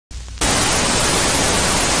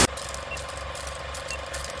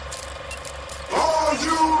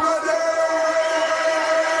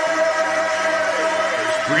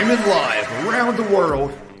Streaming live around the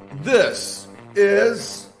world, this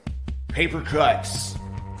is Paper Cuts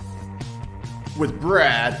with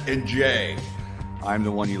Brad and Jay. I'm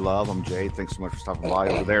the one you love. I'm Jay. Thanks so much for stopping by.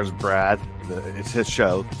 Over there's Brad. It's his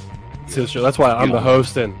show. It's his show. That's why I'm the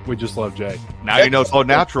host, and we just love Jay. Now you know it's all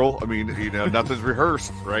natural. I mean, you know, nothing's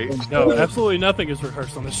rehearsed, right? No, absolutely nothing is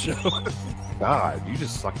rehearsed on this show. God, you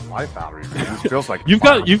just suck the life out of me. It feels like you've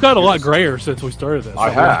got a lot grayer since we started this. I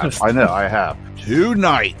have. I know. I have.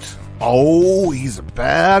 Tonight. Oh, he's a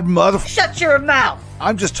bad mother. Shut your mouth.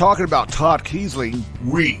 I'm just talking about Todd Keisling.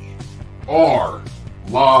 We are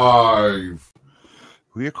live.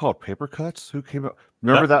 Who you called Paper Cuts? Who came up?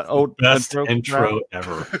 Remember that old best intro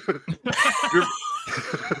ever.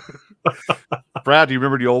 Brad, do you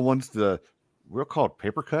remember the old ones? We're called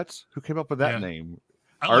Paper Cuts. Who came up with that name?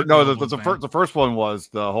 Like the first one was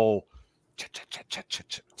the whole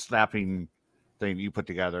snapping thing you put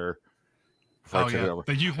together. What's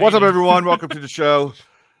up, everyone? Welcome to the show.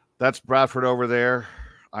 That's Bradford over there.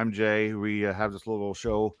 I'm Jay. We have this little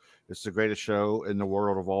show. It's the greatest show in the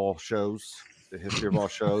world of all shows. The history of all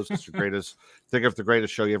shows. It's the greatest. Think of the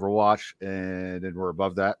greatest show you ever watched, and then we're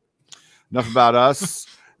above that. Enough about us.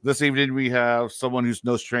 This evening we have someone who's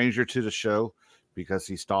no stranger to the show because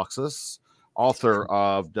he stalks us. Author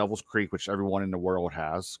of Devil's Creek, which everyone in the world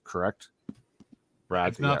has, correct?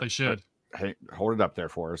 Brad, if not, they should. Hey, hold it up there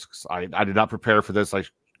for us. 'Cause I did not prepare for this. I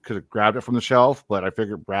could have grabbed it from the shelf, but I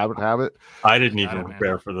figured Brad would have it. I didn't even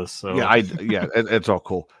prepare for this. So it's all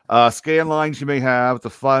cool. SCANLINES you may have, the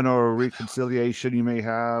fun or reconciliation you may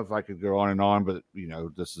have. I could go on and on, but you know,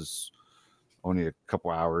 this is only a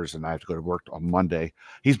couple hours and I have to go to work on Monday.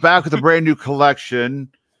 He's back with a brand new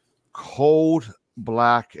collection, Cold,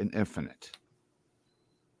 Black, and Infinite.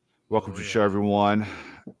 Welcome to the show, everyone.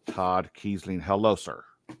 Todd Keisling. Hello, sir.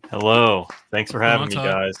 Hello. Thanks for having me,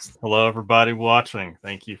 guys. Hello, everybody watching.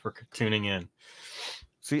 Thank you for tuning in.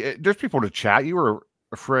 See, there's people in the chat. You were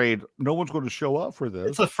afraid no one's going to show up for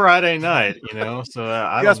this. It's a Friday night, you know, so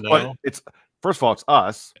I don't know. But it's first of all, it's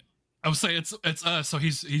us. I would say it's us. So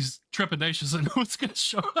he's trepidatious and no one's going to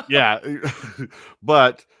show up. Yeah,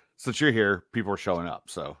 but since you're here, people are showing up.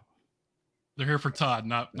 So they're here for Todd,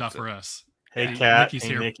 not for us. Hey, Kat. Nikki's hey,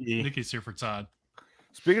 here. Nikki. Nikki's here for Todd.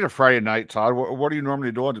 Speaking of Friday night, Todd, what are you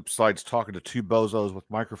normally doing besides talking to two bozos with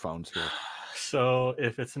microphones here? So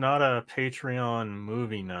if it's not a Patreon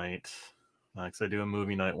movie night, because I do a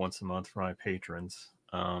movie night once a month for my patrons.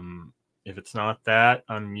 If it's not that,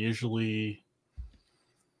 I'm usually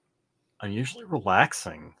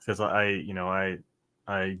relaxing because I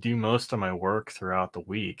do most of my work throughout the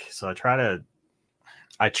week. So I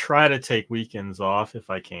try to take weekends off if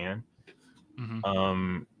I can.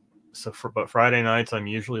 Mm-hmm. But Friday nights I'm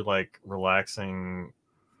usually like relaxing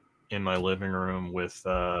in my living room with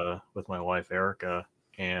my wife Erica,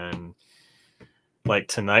 and like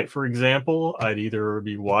tonight, for example, I'd either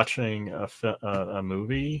be watching a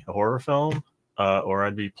movie, a horror film, or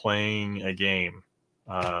I'd be playing a game,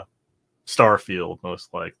 Starfield,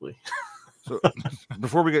 most likely. So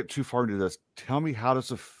before we get too far into this, tell me, how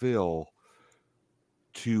does it feel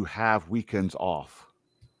to have weekends off,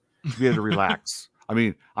 to be able to relax? I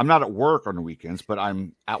mean, I'm not at work on the weekends, but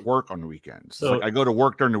I'm at work on the weekends. So like I go to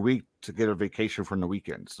work during the week to get a vacation from the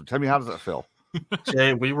weekends. So tell me, how does that feel?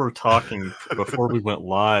 Jay, we were talking before we went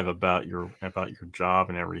live about your job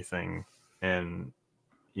and everything. And,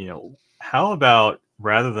 you know, how about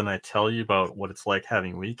rather than I tell you about what it's like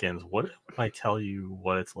having weekends, what if I tell you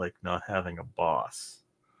what it's like not having a boss?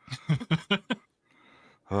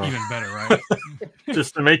 Even better, right?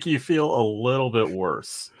 Just to make you feel a little bit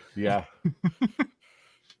worse. Yeah.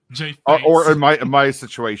 Jay or in my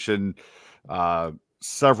situation,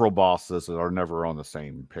 several bosses that are never on the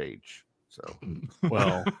same page. So,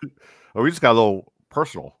 well, we just got a little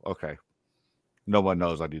personal. Okay. No one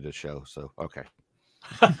knows I do this show. So, okay.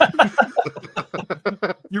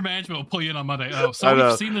 Your management will pull you in on Monday. Oh, so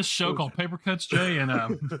we've seen this show called Paper Cuts, Jay, and yeah.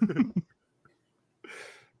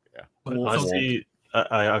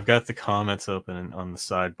 I've got the comments open on the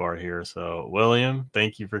sidebar here. So, William,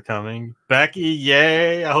 thank you for coming. Becky,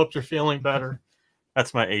 yay! I hope you're feeling better.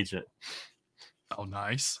 That's my agent. Oh,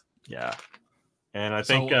 nice. Yeah, and I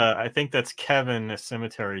think that's Kevin, a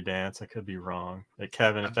cemetery dance. I could be wrong. But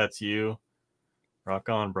Kevin, if that's you, rock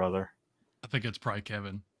on, brother. I think it's probably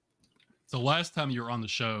Kevin. So last time you were on the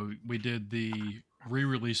show, we did the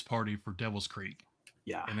re-release party for Devil's Creek.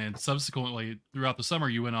 Yeah. And then subsequently throughout the summer,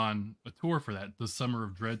 you went on a tour for that, the Summer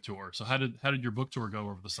of Dread tour. So how did your book tour go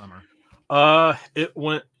over the summer? It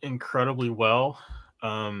went incredibly well.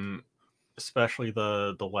 Especially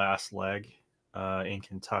the last leg in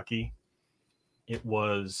Kentucky. It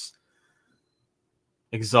was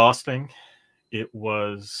exhausting. It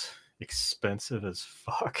was expensive as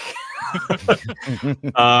fuck.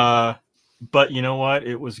 But you know what?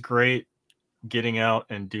 It was great getting out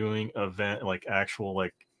and doing actual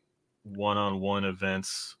one-on-one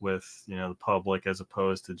events with the public, as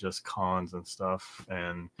opposed to just cons and stuff.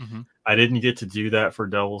 And I didn't get to do that for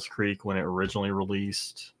Devil's Creek when it originally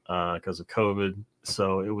released because of COVID.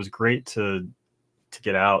 So it was great to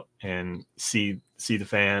get out and see the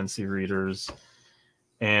fans, see readers,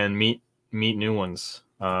 and meet new ones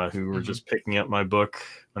who were just picking up my book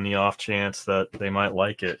on the off chance that they might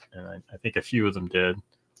like it. And I think a few of them did.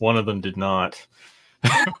 One of them did not.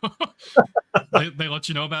 They let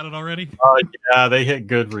you know about it already? Yeah, they hit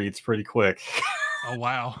Goodreads pretty quick. Oh,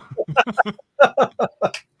 wow.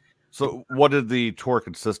 So what did the tour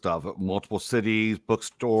consist of? Multiple cities,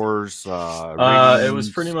 bookstores? It was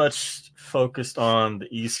pretty much focused on the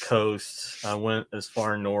East Coast. I went as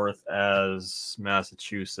far north as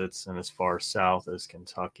Massachusetts and as far south as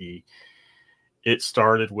Kentucky. It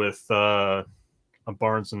started with a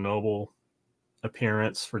Barnes & Noble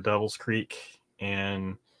appearance for Devil's Creek,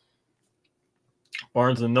 and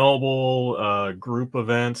Barnes & Noble group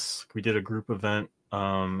events. We did a group event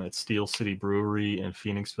at Steel City Brewery in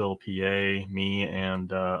Phoenixville, PA. Me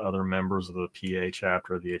and other members of the PA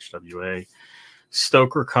chapter of the HWA.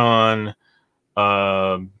 StokerCon,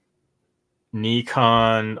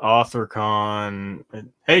 Nikon, AuthorCon.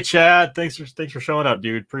 Hey, Chad, thanks for showing up,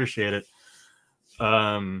 dude. Appreciate it.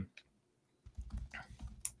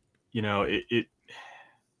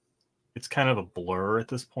 It's kind of a blur at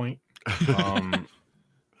this point.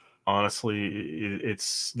 Honestly,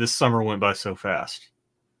 it's this summer went by so fast.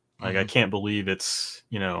 Like I can't believe it's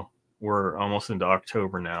we're almost into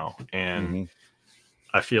October now, and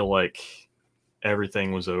I feel like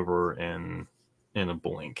everything was over in a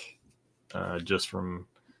blink, just from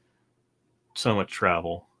so much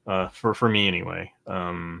travel. For me anyway.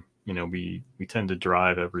 We tend to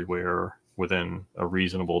drive everywhere within a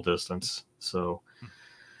reasonable distance. So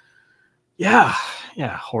yeah,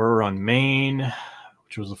 Horror on Main,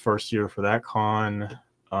 which was the first year for that con.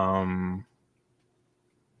 I'm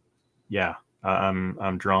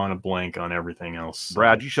drawing a blank on everything else.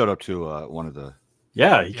 Brad, you showed up to one of the.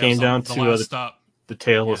 Yeah, he came down the to stop. The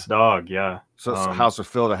Tailless Dog. Yeah. So how's it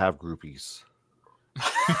feel to have groupies?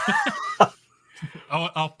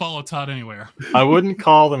 I'll follow Todd anywhere. I wouldn't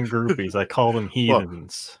call them groupies. I call them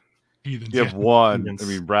heathens. Heathens. You have one. Heathens. I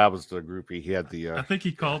mean, Brad was the groupie. He had the. I think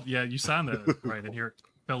he called. Yeah, you signed that right in here.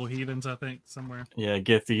 Fellow heathens, I think, somewhere. Yeah,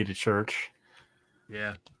 get thee to church.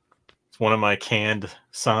 Yeah. It's one of my canned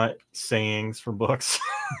sayings for books.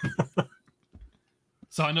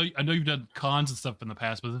 So I know you've done cons and stuff in the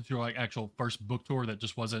past, but this is your actual first book tour that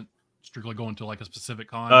just wasn't strictly going to a specific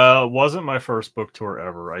con? Wasn't my first book tour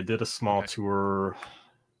ever. I did a small tour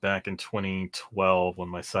back in 2012 when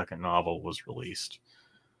my second novel was released.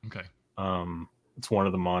 Okay. It's one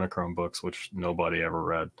of the monochrome books which nobody ever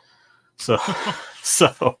read. So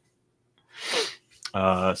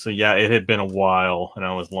yeah, it had been a while and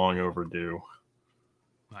I was long overdue.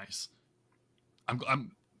 Nice.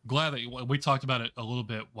 I'm glad that we talked about it a little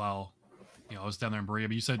bit while I was down there in Berea,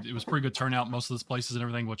 but you said it was pretty good turnout in most of those places and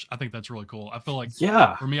everything, which I think that's really cool. I feel like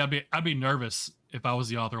for me, I'd be nervous if I was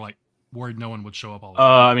the author, worried no one would show up all the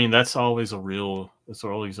time. I mean, that's always a real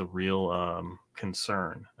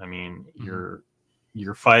concern. I mean,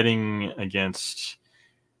 you're fighting against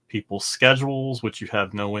people's schedules, which you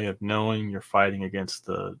have no way of knowing. You're fighting against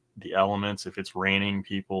the elements. If it's raining,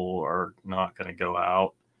 people are not going to go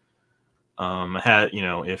out.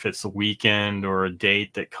 If it's a weekend or a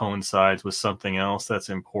date that coincides with something else that's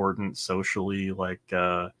important socially, I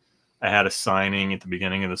had a signing at the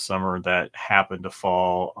beginning of the summer that happened to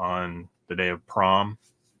fall on the day of prom.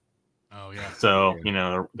 Oh yeah. So,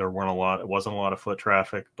 there wasn't a lot of foot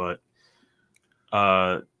traffic, but,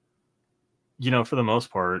 for the most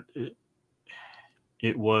part,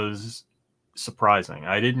 it was surprising.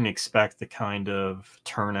 I didn't expect the kind of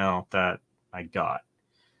turnout that I got.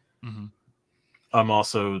 Mm-hmm. I'm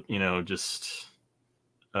also, just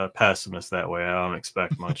a pessimist that way. I don't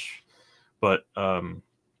expect much, but, I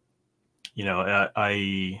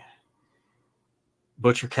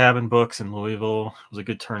Butcher Cabin Books in Louisville was a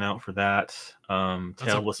good turnout for that.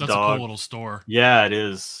 Tailless Dog. A cool little store. Yeah, it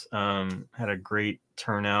is. Had a great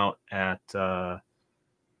turnout at the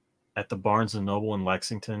Barnes & Noble in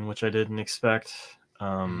Lexington, which I didn't expect.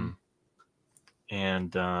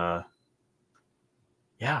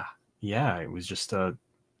 Yeah, it was just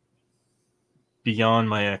beyond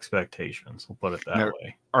my expectations. We'll put it that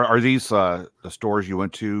way. Are these the stores you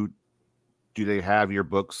went to? Do they have your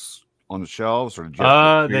books on the shelves, or did you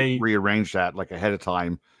have to rearrange that like ahead of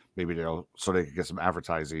time? Maybe so they could get some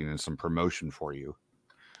advertising and some promotion for you.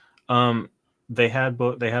 They had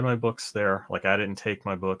my books there. Like, I didn't take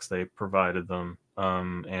my books; they provided them.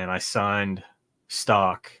 And I signed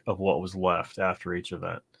stock of what was left after each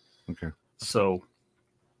event. Okay. So,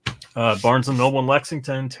 Barnes and Noble in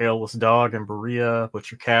Lexington, Tailless Dog in Berea,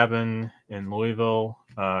 Butcher Cabin in Louisville,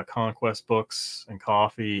 Conquest Books and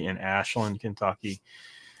Coffee in Ashland, Kentucky.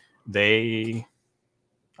 They,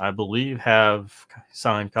 I believe, have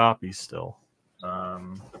signed copies still.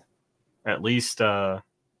 At least, I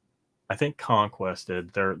think Conquest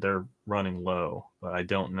did. They're running low, but I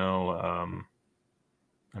don't know.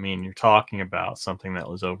 I mean, you're talking about something that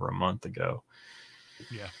was over a month ago.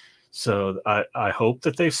 Yeah. So I hope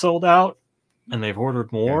that they've sold out and they've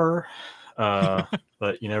ordered more,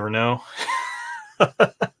 but you never know.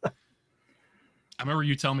 I remember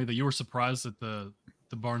you telling me that you were surprised at the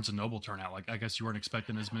Barnes and Noble turnout. Like, I guess you weren't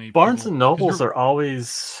expecting as many. Barnes and Nobles are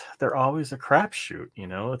always a crapshoot. You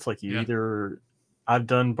know, it's like I've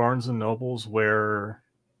done Barnes and Nobles where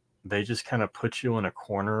they just kind of put you in a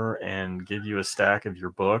corner and give you a stack of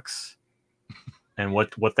your books. And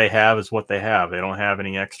what they have is what they have. They don't have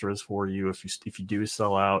any extras for you if you do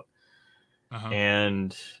sell out.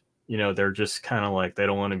 And, you know, they're just kind of like, they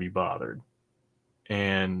don't want to be bothered.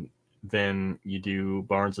 And then you do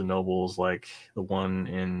Barnes and Nobles like the one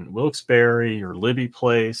in Wilkes-Barre or Libby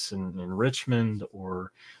Place in Richmond,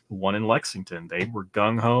 or the one in Lexington. They were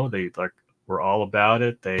gung-ho. They were all about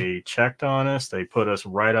it. They checked on us. They put us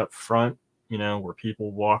right up front, you know, where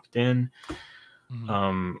people walked in.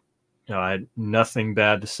 You know, I had nothing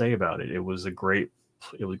bad to say about it. It was great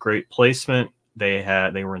placement.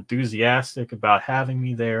 They were enthusiastic about having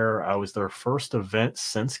me there. I was their first event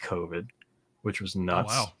since COVID, which was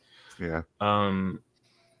nuts. Oh, wow. Yeah.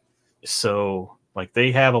 So like,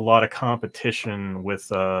 they have a lot of competition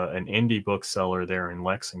with an indie bookseller there in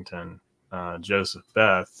Lexington, Joseph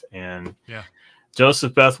Beth, and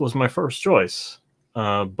Joseph Beth was my first choice.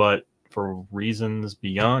 But for reasons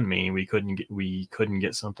beyond me, we couldn't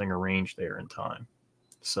get something arranged there in time.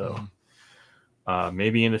 So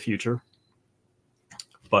maybe in the future.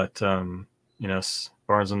 But you know,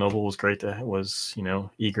 Barnes and Noble was great. Was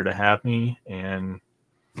eager to have me, and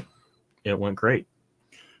it went great.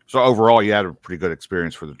 So overall, you had a pretty good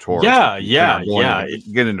experience for the tour. Yeah.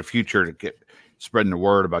 Get in the future to get spreading the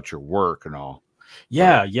word about your work and all.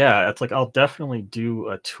 Yeah. It's like, I'll definitely do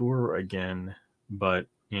a tour again, but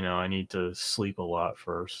you know, I need to sleep a lot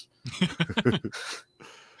first.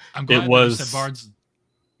 I'm glad that you said Barnes.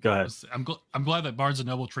 Go ahead. I'm glad that Barnes and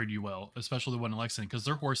Noble treated you well, especially the one in Lexington, because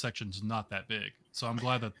their horror section's not that big. So I'm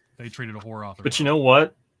glad that they treated a horror author. But you know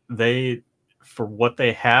what? For what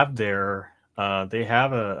they have there, they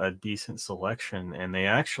have a decent selection, and they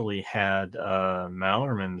actually had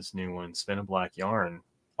Mallerman's new one, Spin a Black Yarn,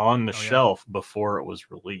 on the shelf before it was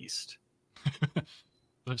released.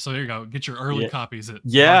 So there you go. Get your early copies at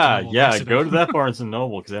Go to that Barnes and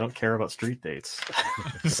Noble, because they don't care about street dates.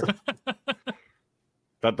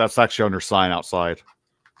 That's actually on their sign outside.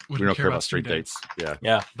 We don't care about street dates.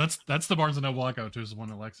 Yeah. That's the Barnes and Noble I go to, is the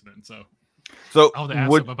one in Lexington. So I'll have to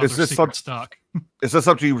ask them about their secret stock. Is this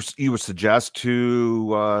something you would suggest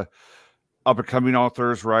to up and coming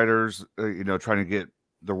authors, writers? Trying to get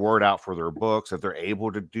the word out for their books, if they're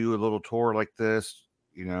able to do a little tour like this.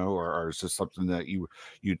 Or is this something that you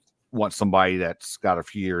want somebody that's got a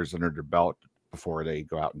few years under their belt before they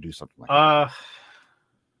go out and do something like that?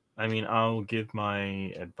 I mean, I'll give my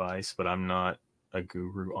advice, but I'm not a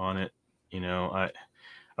guru on it.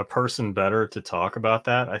 A person better to talk about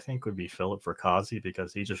that, I think, would be Philip Fracassi,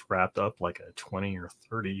 because he just wrapped up like a 20 or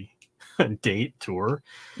 30 date tour.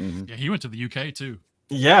 Mm-hmm. Yeah, he went to the UK too.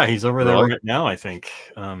 Yeah, he's over there right now, I think.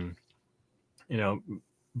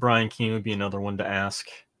 Brian Keene would be another one to ask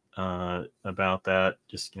about that.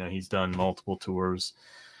 Just, he's done multiple tours.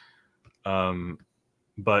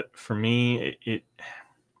 But for me,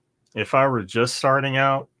 if I were just starting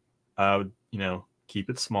out, I would, keep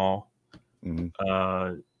it small.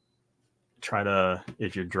 Mm-hmm. Try to,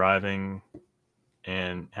 if you're driving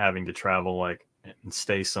and having to travel and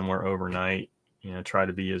stay somewhere overnight, try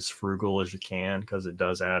to be as frugal as you can, because it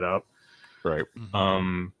does add up. Right.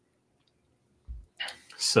 Mm-hmm.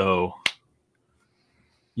 So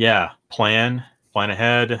yeah, plan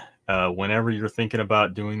ahead. Whenever you're thinking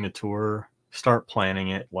about doing the tour, start planning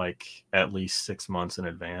it like at least 6 months in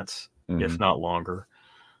advance, if not longer.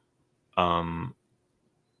 I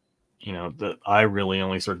really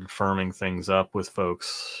only started firming things up with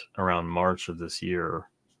folks around March of this year.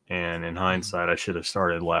 And in hindsight, I should have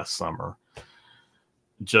started last summer.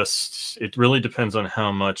 just it really depends on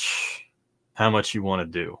how much you want to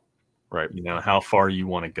do, right? You know, how far you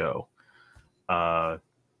want to go.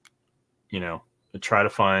 You know, try to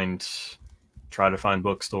find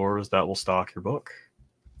bookstores that will stock your book,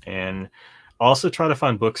 and also try to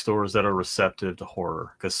find bookstores that are receptive to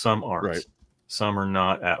horror, because some aren't, right. Some are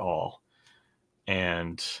not at all.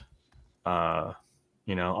 And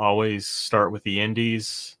you know, always start with the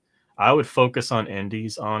indies. I would focus on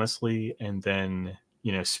indies, honestly, and then,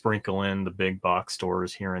 you know, sprinkle in the big box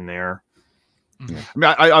stores here and there. Yeah. I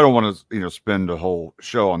mean, I don't want to, you know, spend a whole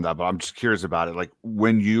show on that, but I'm just curious about it. Like,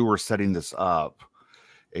 when you were setting this up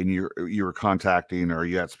and you were contacting, or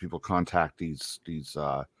you had some people contact these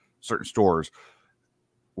certain stores,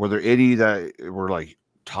 were there any that were like,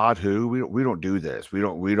 Todd, who we don't do this, we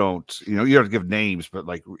don't, you know, you have to give names, but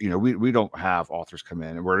like, you know, we don't have authors come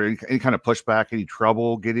in, and were there any kind of pushback, any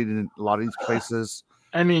trouble getting in a lot of these places?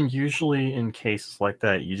 I mean, usually in cases like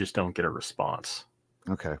that, you just don't get a response.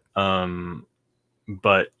 Okay.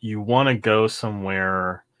 But you want to go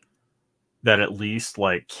somewhere that at least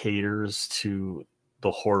like caters to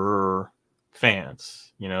the horror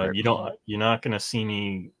fans. You know, right. you're not going to see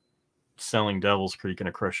me selling Devil's Creek in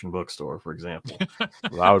a Christian bookstore, for example.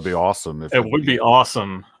 Well, that would be awesome. It would be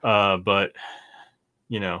awesome. But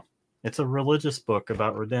you know, it's a religious book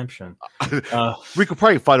about redemption. We could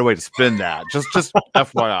probably find a way to spin that. Just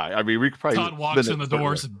FYI. I mean, we could probably. Todd walks in the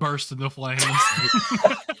doors and bursts into flames.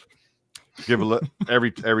 Give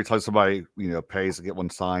every time somebody, you know, pays to get one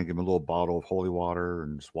signed, give them a little bottle of holy water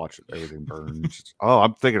and just watch everything burn.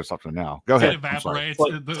 I'm thinking of something now. Go ahead. It evaporates.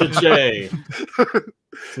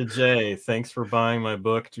 To Jay, thanks for buying my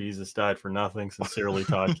book. Jesus died for nothing. Sincerely,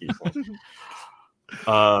 Todd Keisling.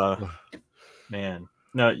 Man,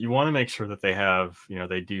 no, you want to make sure that they have, you know,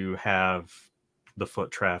 they do have the foot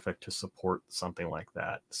traffic to support something like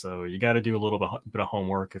that. So you got to do a little bit of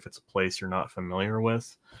homework if it's a place you're not familiar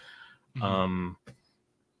with.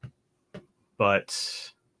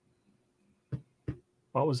 But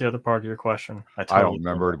what was the other part of your question? I don't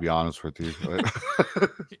remember, to be honest with you.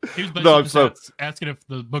 He was asking if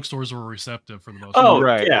the bookstores were receptive for the most part. Oh,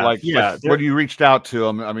 right. Yeah, like, yeah. When you reached out to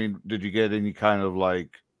them, I mean, did you get any kind of like,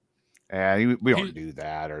 we don't do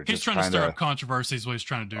that, or he's just trying to stir up controversy is what he's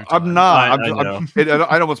trying to do. I'm not. I don't want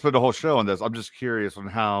to spend the whole show on this. I'm just curious on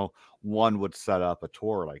how one would set up a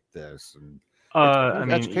tour like this, and I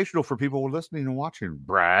mean, educational for people listening and watching.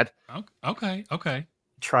 Brad. Okay.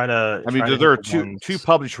 Try to. I mean, there are two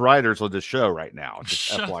published writers on this show right now.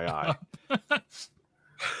 Just FYI.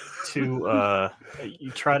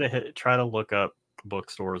 You try to look up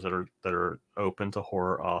bookstores that are open to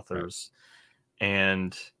horror authors, right.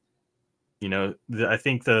 And you know, I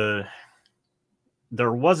think there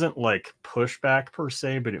wasn't like pushback per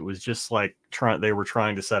se, but it was just like they were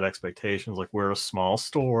trying to set expectations. Like, we're a small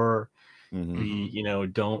store. We, you know,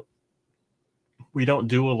 we don't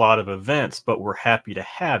do a lot of events, but we're happy to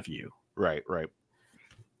have you. Right.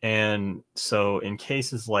 And so in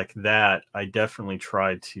cases like that, I definitely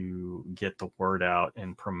tried to get the word out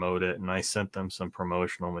and promote it. And I sent them some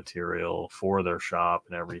promotional material for their shop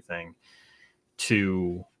and everything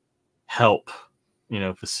to help, you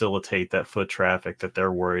know, facilitate that foot traffic that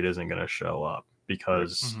they're worried isn't going to show up,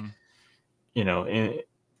 because, you know,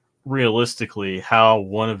 realistically, how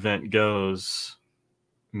one event goes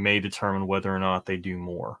may determine whether or not they do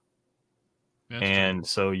more. That's true.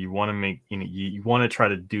 So you want to make, you know, you want to try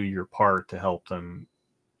to do your part to help them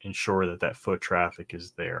ensure that foot traffic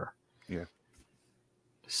is there. Yeah.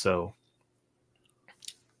 So,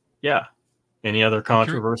 yeah. Any other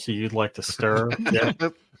controversy you'd like to stir? Yeah.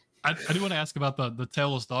 I do want to ask about the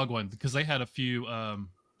Tailless Dog one, because they had a few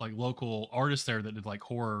like local artists there that did like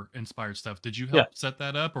horror inspired stuff. Did you help set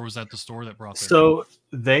that up, or was that the store that brought that? So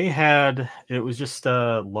they had, it was just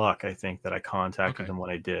luck, I think, that I contacted them when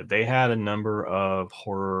I did. They had a number of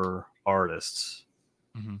horror artists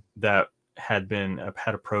that had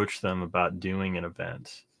approached them about doing an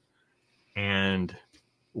event. And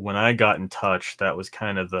when I got in touch, that was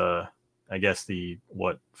kind of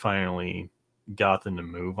what finally got them to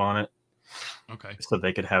move on it. Okay. So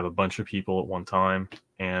they could have a bunch of people at one time.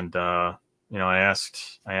 And, you know, I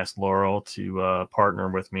asked Laurel to partner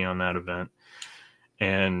with me on that event.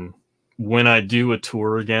 And when I do a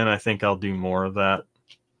tour again, I think I'll do more of that.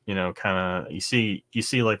 You know, kind of, you see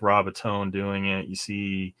like Robatone doing it. You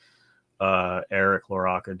see Eric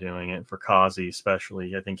LaRocca doing it for Kazi,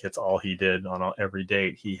 especially. I think it's all he did on every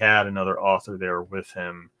date. He had another author there with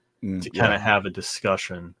him to kind of have a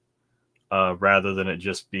discussion, rather than it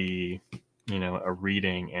just be, you know, a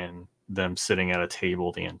reading and them sitting at a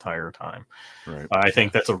table the entire time. Right. I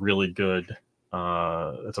think that's a really good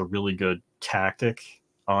tactic.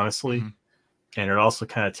 honestly. And it also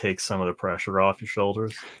kind of takes some of the pressure off your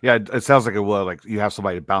shoulders. Yeah, it sounds like it will. Like you have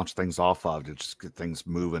somebody to bounce things off of to just get things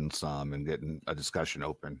moving some and getting a discussion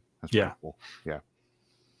open. That's pretty cool. Yeah.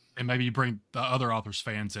 And maybe you bring the other authors'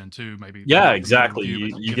 fans in too. Maybe exactly.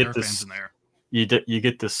 You get this fans in there. You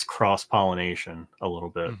get this cross pollination a little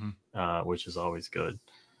bit, which is always good.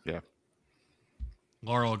 Yeah.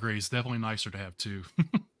 Laurel agrees. Definitely nicer to have two.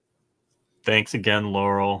 Thanks again,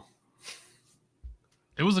 Laurel.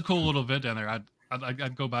 It was a cool little event down there.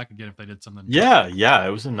 I'd go back again if they did something. Yeah,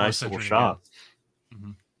 it was a nice little shop.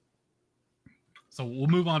 So we'll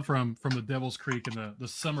move on from the Devil's Creek and the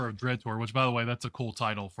Summer of Dread tour, which, by the way, that's a cool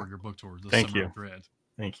title for your book tour. The Summer of Dread.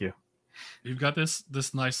 Thank you. You've got this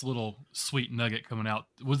nice little sweet nugget coming out.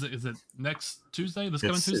 Is it next Tuesday?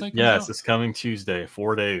 Coming Tuesday? Yeah, it's this coming Tuesday.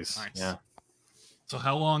 4 days. Nice. Yeah. So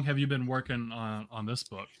how long have you been working on this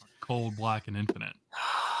book, Cold, Black, and Infinite?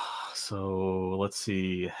 So let's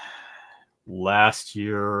see. Last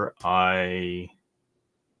year, I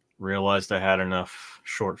realized I had enough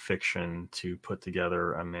short fiction to put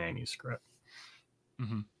together a manuscript.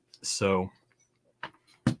 So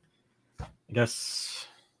I guess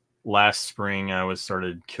last spring I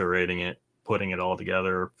started curating it, putting it all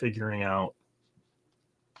together, figuring out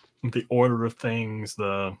the order of things,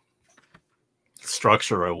 the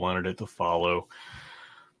structure I wanted it to follow,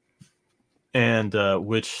 and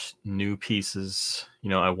which new pieces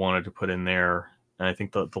I wanted to put in there. And I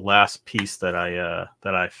think the last piece that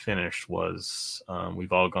I finished was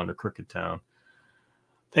We've All Gone to Crooked Town.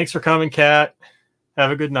 Thanks for coming, Kat.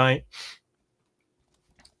 Have a good night.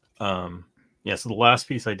 Yeah, so the last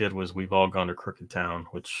piece I did was We've All Gone to Crooked Town,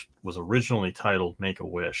 which was originally titled Make a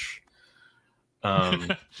Wish,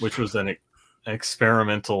 which was an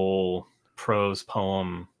experimental prose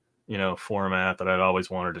poem, format that I'd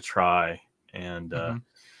always wanted to try. And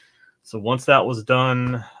so once that was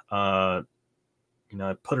done, I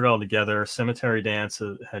put it all together. Cemetery Dance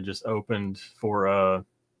had just opened for,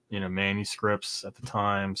 manuscripts at the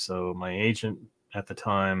time. So my agent at the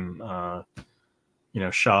time,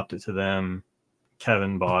 shopped it to them.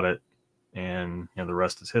 Kevin bought it, and the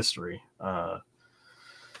rest is history.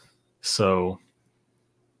 So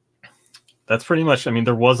that's pretty much. I mean,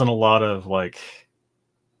 there wasn't a lot of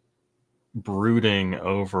brooding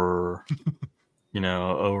over,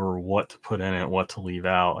 over what to put in it, what to leave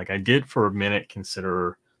out. Like I did for a minute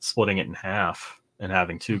consider splitting it in half and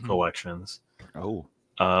having two collections. Oh,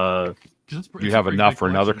 you have enough for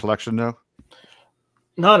another collection though?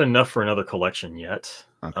 Not enough for another collection yet.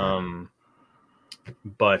 Okay.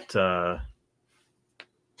 But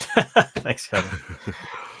thanks, Kevin.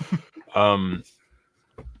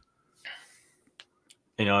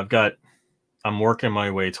 I'm working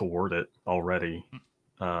my way toward it already.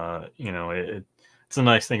 It's a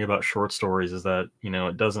nice thing about short stories is that,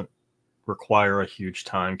 it doesn't require a huge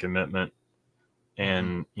time commitment.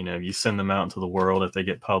 And, you send them out into the world. If they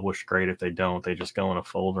get published, great. If they don't, they just go in a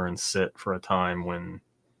folder and sit for a time when,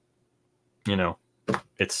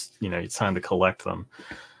 it's time to collect them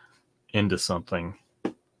into something.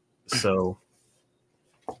 So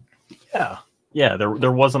yeah,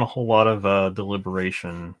 there wasn't a whole lot of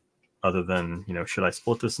deliberation other than, should I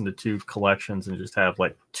split this into two collections and just have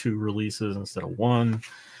two releases instead of one?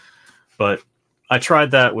 But I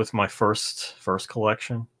tried that with my first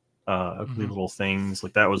collection, Ugly Little Things.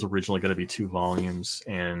 That was originally going to be 2 volumes,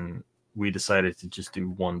 and we decided to just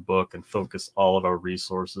do one book and focus all of our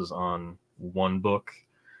resources on one book.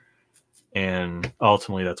 And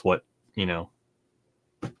ultimately that's what,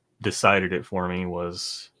 decided it for me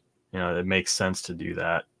was, it makes sense to do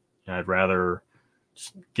that. And I'd rather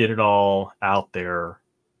just get it all out there,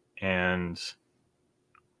 and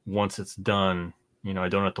once it's done, I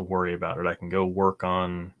don't have to worry about it. I can go work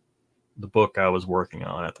on the book I was working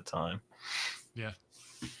on at the time. Yeah.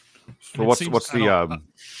 So what's the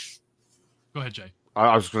go ahead, Jay.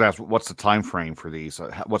 I was going to ask, what's the time frame for these?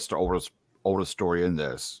 What's the oldest story in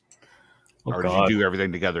this? Or did you do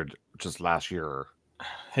everything together just last year?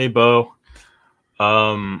 Hey, Bo.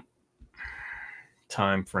 Time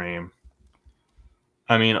frame.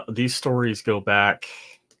 I mean, these stories go back.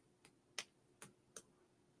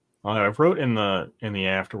 I wrote in the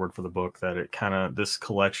afterword for the book that this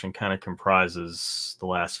collection kind of comprises the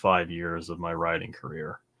last 5 years of my writing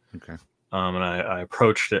career. Okay. And I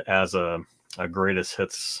approached it as a greatest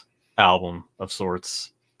hits album of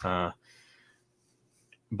sorts. But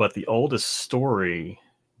the oldest story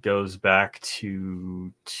goes back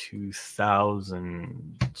to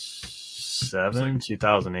 2007,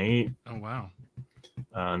 2008. Oh, wow.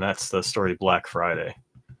 And that's the story Black Friday.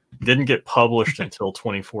 Didn't get published until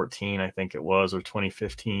 2014, I think it was, or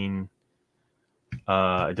 2015.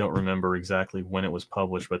 I don't remember exactly when it was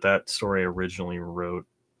published, but that story originally wrote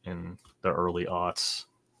in the early aughts,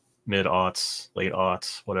 mid aughts, late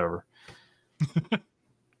aughts, whatever.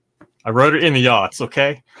 I wrote it in the aughts,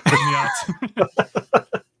 okay? In the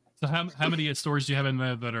aughts. So how many stories do you have in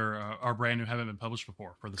there that are brand new, haven't been published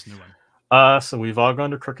before for this new one? So we've all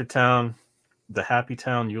gone to Crooked Town, the Happy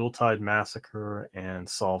Town Yuletide Massacre, and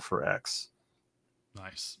Solve for X.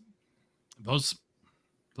 Nice. Those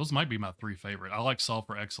might be my 3 favorite. I like Solve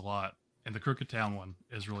for X a lot, and the Crooked Town one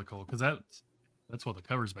is really cool because that's what the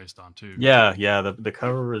cover's based on too. Yeah. The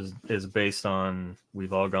cover is based on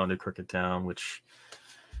We've All Gone to Crooked Town, which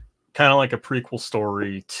kind of like a prequel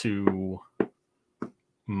story to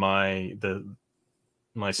my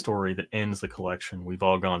story that ends the collection. We've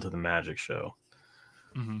All Gone to the Magic Show.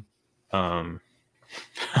 Mm-hmm.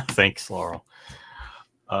 Thanks, Laurel.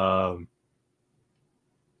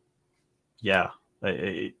 Yeah,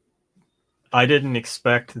 I didn't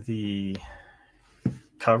expect the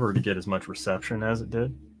cover to get as much reception as it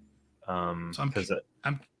did. Go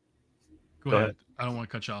ahead. I don't want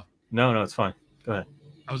to cut you off. No, it's fine. Go ahead.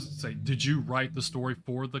 I was say, did you write the story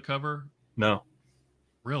for the cover? No.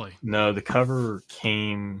 Really? No, the cover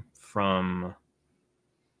came from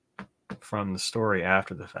the story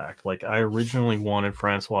after the fact. Like, I originally wanted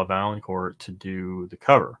Francois Valancourt to do the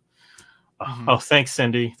cover. Mm-hmm. Oh, thanks,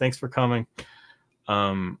 Cindy. Thanks for coming.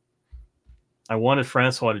 I wanted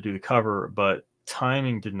Francois to do the cover, but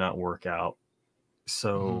timing did not work out.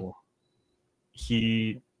 So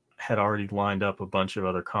he had already lined up a bunch of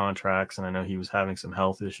other contracts, and I know he was having some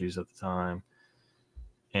health issues at the time.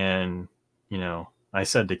 And, I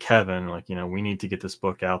said to Kevin, like, we need to get this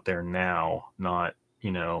book out there now, not,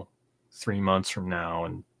 3 months from now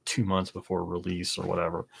and 2 months before release or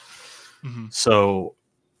whatever. Mm-hmm. So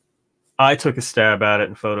I took a stab at it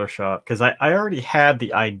in Photoshop because I already had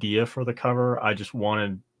the idea for the cover. I just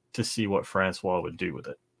wanted to see what Francois would do with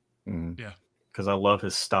it. Mm-hmm. Yeah. Because I love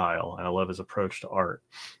his style and I love his approach to art.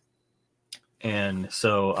 And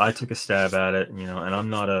so I took a stab at it, and I'm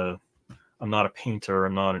not a painter,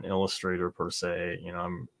 I'm not an illustrator per se,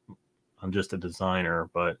 I'm just a designer,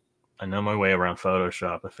 but I know my way around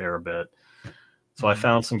Photoshop a fair bit. So I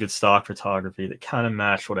found some good stock photography that kind of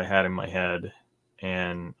matched what I had in my head,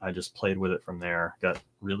 and I just played with it from there. Got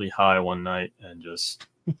really high one night and just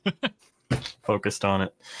focused on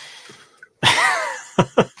it.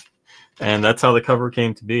 And that's how the cover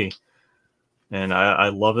came to be. And I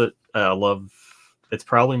love it. It's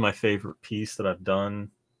probably my favorite piece that I've done.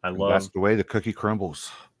 That's the way the cookie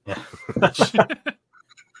crumbles. Yeah.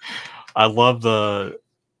 I love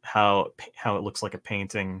how it looks like a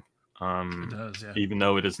painting. It does, yeah. Even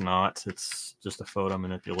though it is not, it's just a photo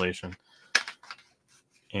manipulation.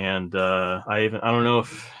 And I don't know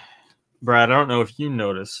if Brad, I don't know if you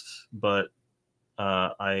noticed, but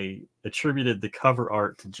I attributed the cover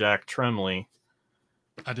art to Jack Tremblay.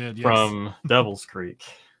 I did, yes. From Devil's Creek.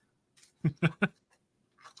 That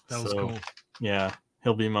was cool. Yeah,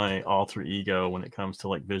 he'll be my alter ego when it comes to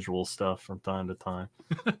like visual stuff from time to time.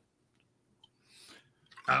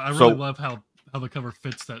 I really love how the cover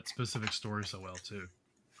fits that specific story so well too.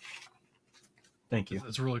 Thank you.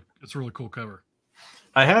 It's a really cool cover.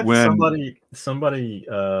 I had somebody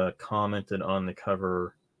commented on the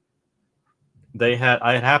cover. I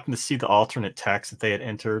had happened to see the alternate text that they had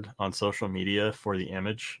entered on social media for the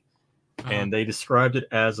image, and they described it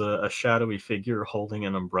as a shadowy figure holding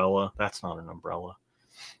an umbrella. That's not an umbrella.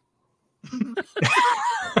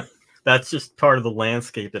 That's just part of the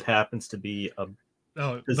landscape that happens to be a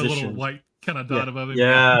the little white kind of dot above it.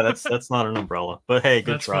 Yeah, that's not an umbrella. But hey,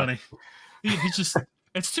 good try. Funny. He's just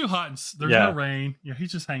it's too hot and there's no rain. Yeah,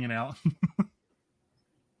 he's just hanging out.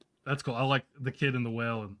 That's cool. I like the kid in the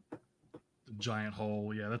well and the giant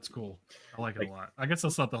hole. Yeah, that's cool. I like it a lot. I guess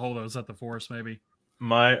that's not the hole though. Is that the forest maybe?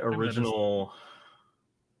 My original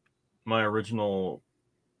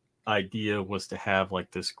idea was to have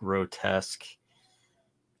like this grotesque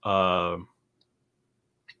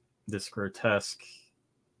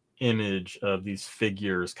image of these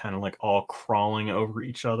figures kind of like all crawling over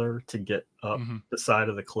each other to get up the side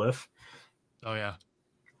of the cliff. Oh yeah.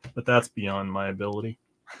 But that's beyond my ability.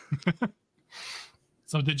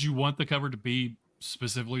 So did you want the cover to be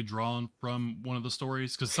specifically drawn from one of the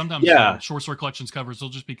stories? Because sometimes short story collections covers will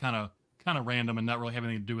just be kind of random and not really have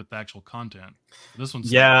anything to do with the actual content. This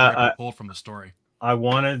one's pulled from the story. I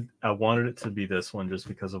wanted it to be this one just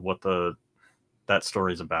because of what that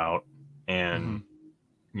story's about, and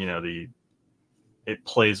it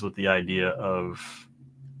plays with the idea of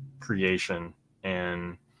creation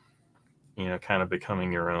and kind of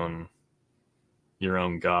becoming your own your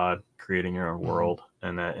own God, creating your own world.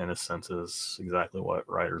 And that, in a sense, is exactly what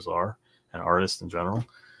writers are and artists in general.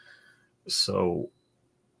 So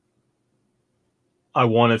I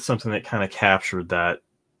wanted something that kind of captured that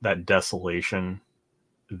desolation,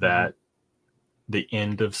 that the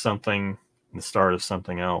end of something, the start of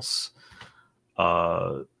something else,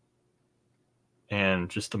 and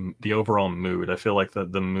just the overall mood. I feel like the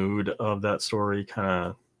mood of that story kind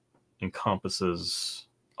of encompasses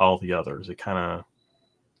all the others. It kind of,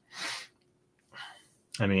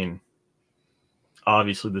 I mean,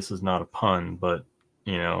 obviously this is not a pun, but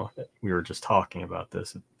you know, we were just talking about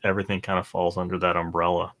this. Everything kind of falls under that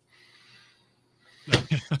umbrella.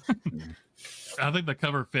 I think the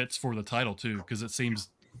cover fits for the title too, because it seems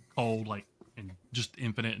cold, like, and just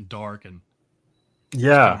infinite and dark, and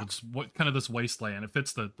yeah, kind of this wasteland. It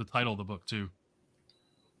fits the title of the book too.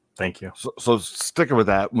 Thank you. So sticking with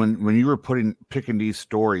that, when you were picking these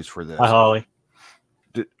stories for this, hi Holly,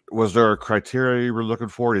 was there a criteria you were looking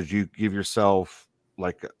for? Did you give yourself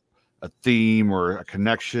like a theme or a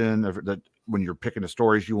connection that when you're picking the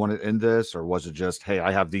stories you wanted in this, or was it just, hey,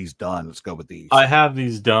 I have these done, let's go with these? I have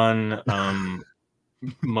these done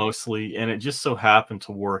mostly, and it just so happened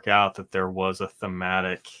to work out that there was a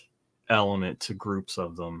thematic element to groups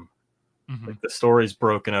of them. Like the story's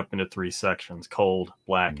broken up into 3 sections: cold,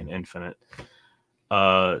 black, and infinite.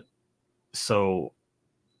 So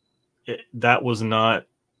that was not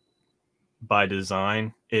by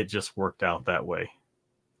design. It just worked out that way,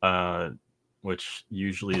 which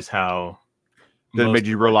usually is how. Then made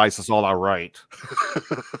you realize it's all right.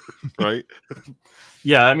 Right?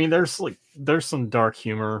 Yeah, I mean, there's some dark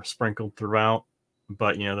humor sprinkled throughout,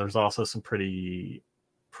 but you know, there's also some pretty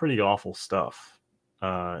awful stuff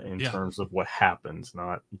in terms of what happens,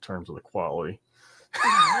 not in terms of the quality.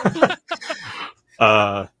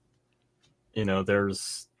 You know,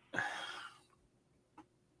 there's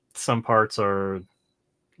some parts are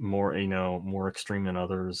more, you know, more extreme than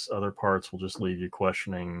others. Other parts will just leave you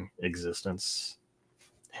questioning existence.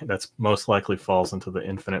 That's most likely falls into the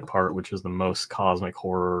infinite part, which is the most cosmic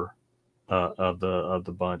horror of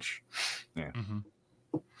the bunch. Yeah.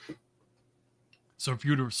 So if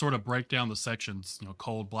you were to sort of break down the sections, you know,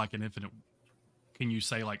 cold, black, and infinite, can you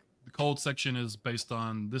say like the cold section is based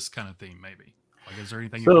on this kind of theme, maybe? Like, is there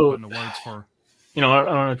anything you can put into words for? You know, I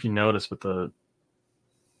don't know if you noticed, but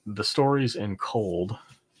the stories in cold,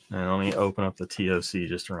 and let me open up the TOC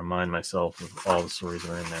just to remind myself of all the stories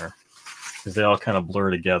that are in there, because they all kind of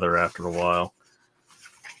blur together after a while.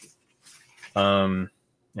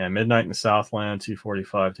 Yeah, Midnight in the Southland,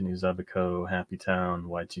 245 to New Zebico, Happy Town,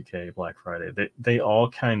 Y2K, Black Friday. They all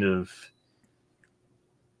kind of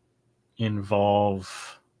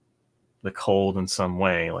involve the cold in some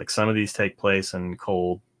way. Like some of these take place in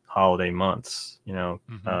cold holiday months. You know,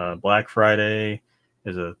 Black Friday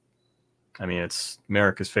is it's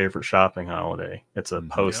America's favorite shopping holiday. It's a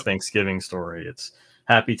post-Thanksgiving story. It's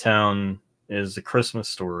Happy Town is a Christmas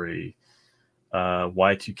story.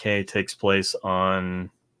 Y2K takes place on,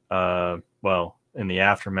 in the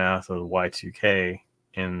aftermath of Y2K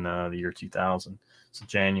in the year 2000. So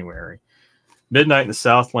January. Midnight in the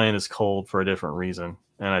Southland is cold for a different reason,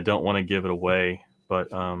 and I don't want to give it away, but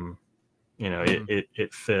you know,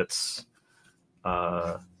 it fits.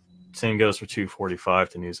 Same goes for 245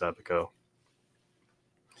 to New Zebico.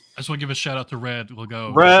 I just want to give a shout out to Red. We'll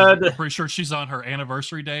go. Red. I'm pretty sure she's on her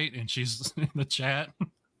anniversary date, and she's in the chat.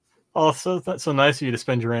 Also, that's so nice of you to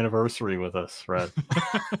spend your anniversary with us, Red.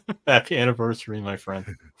 Happy anniversary, my friend.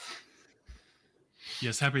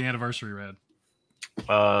 Yes, happy anniversary, Red.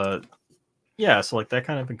 Yeah, so like that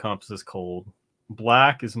kind of encompasses cold.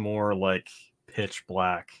 Black is more like pitch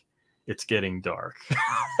black. It's getting dark.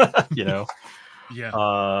 You know?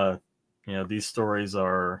 Yeah. You know, these stories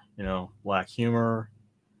are, you know, black humor.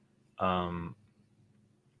 Oh,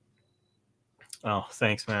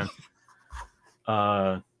 thanks, man.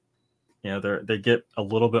 You know, they get a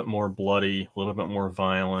little bit more bloody, a little bit more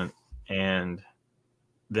violent, and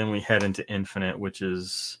then we head into Infinite, which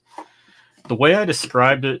is the way I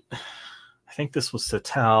described it. I think this was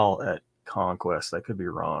Satal at Conquest. I could be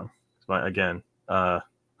wrong. But again, good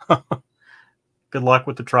luck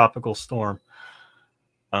with the tropical storm.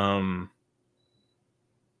 I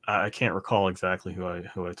can't recall exactly who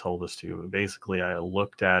I told this to, but basically I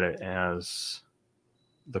looked at it as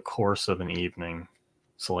the course of an evening.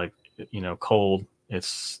 So like, you know, cold,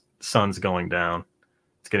 it's sun's going down,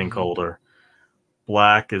 it's getting colder.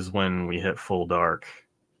 Black is when we hit full dark,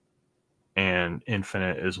 and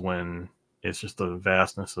infinite is when it's just the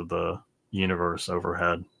vastness of the universe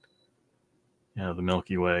overhead, you know, the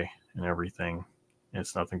Milky Way and everything.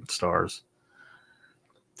 It's nothing but stars.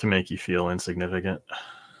 to make you feel insignificant.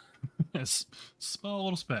 Yes, small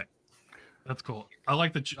little speck. That's cool. I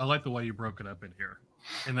like the way you broke it up in here,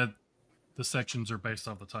 and that the sections are based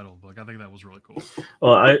off the title of the book. I think that was really cool.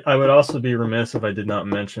 Well, I would also be remiss if I did not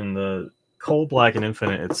mention the Cold, Black, and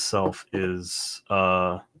Infinite itself is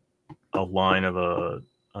a line of a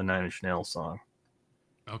Nine Inch Nails song.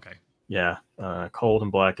 Okay. Yeah, Cold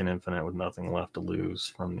and Black and Infinite with Nothing Left to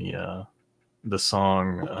Lose from the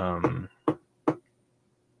song.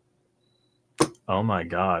 Oh my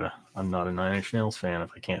God, I'm not a Nine Inch Nails fan if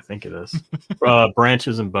I can't think of this.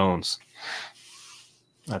 Branches and Bones.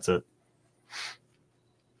 That's it.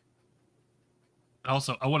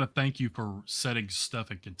 Also, I want to thank you for setting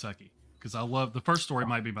stuff in Kentucky, because I love the first story.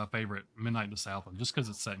 Might be my favorite, Midnight in the Southland, just because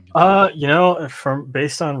it's set in Kentucky. You know,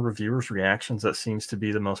 based on reviewers' reactions, that seems to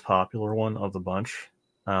be the most popular one of the bunch.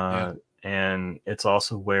 And it's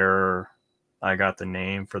also where I got the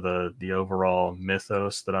name for the overall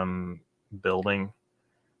mythos that I'm building.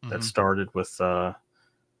 That started with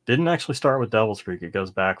didn't actually start with Devil's Creek. It goes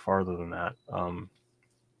back farther than that.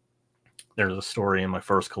 There's a story in my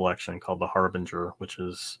first collection called The Harbinger, which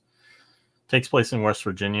takes place in West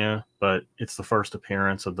Virginia, but it's the first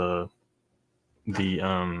appearance of the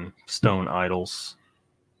stone idols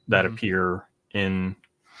that appear in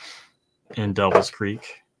Devil's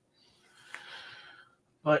Creek.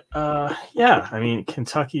 But yeah, I mean,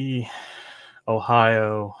 Kentucky,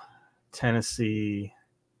 Ohio, Tennessee,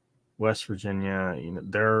 West Virginia, you know,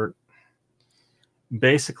 they're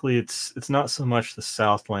basically it's not so much the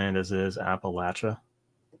Southland as it is Appalachia.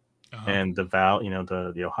 And the valley, you know,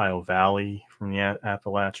 the Ohio Valley from the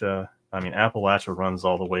Appalachia. I mean, Appalachia runs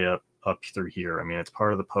all the way up through here. I mean, it's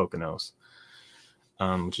part of the Poconos,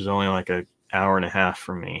 which is only like an hour and a half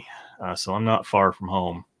from me. So I'm not far from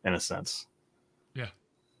home in a sense. Yeah.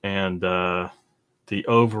 And the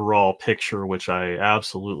overall picture, which I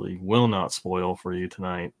absolutely will not spoil for you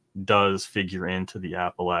tonight, does figure into the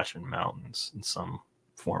Appalachian Mountains in some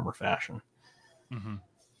form or fashion.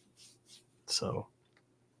 So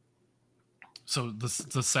the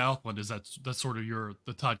Southland, that's sort of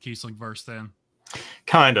the Todd Keisling verse then?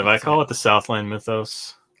 Kind of. I call it the Southland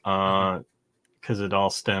mythos because it all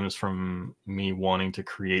stems from me wanting to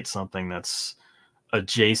create something that's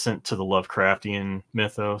adjacent to the Lovecraftian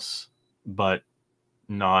mythos, but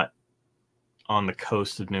not on the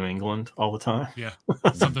coast of New England all the time. Yeah,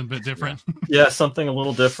 something a bit different. Yeah, something a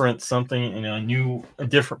little different, something, you know, a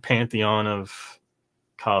different pantheon of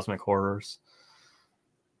cosmic horrors.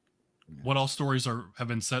 What all stories have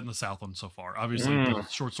been set in the Southland so far? Obviously, the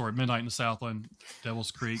short story Midnight in the Southland,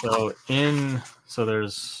 Devil's Creek. So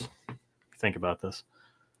there's, think about this.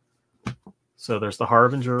 So there's the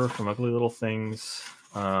Harbinger from Ugly Little Things,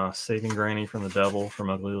 Saving Granny from the Devil from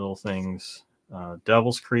Ugly Little Things.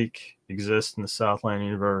 Devil's Creek exists in the Southland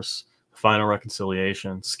universe. Final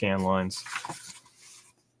Reconciliation, SCANLINES.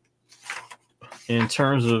 In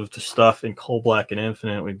terms of the stuff in Cold, Black, and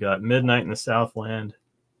Infinite, we've got Midnight in the Southland.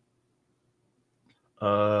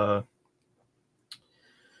 The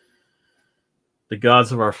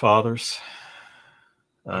Gods of Our Fathers.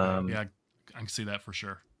 Yeah, I can see that for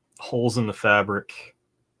sure. Holes in the Fabric,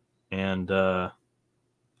 and the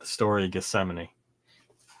Story of Gethsemane.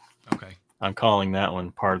 Okay. I'm calling that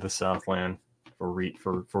one part of the Southland for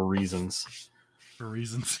reasons. For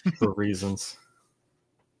reasons. For reasons.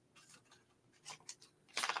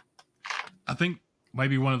 I think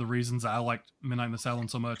maybe one of the reasons I liked Midnight in the Southland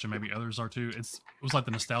so much, and maybe others are too, it was like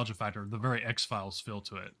the nostalgia factor, the very X-Files feel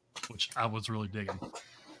to it, which I was really digging.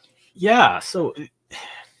 Yeah, so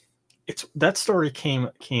that story came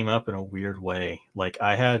up in a weird way. Like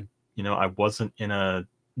I had, you know, I wasn't in a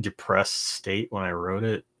depressed state when I wrote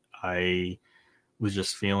it. I was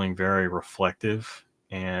just feeling very reflective,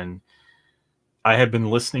 and I had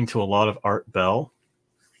been listening to a lot of Art Bell.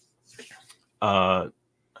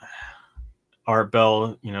 Art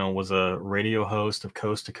Bell, you know, was a radio host of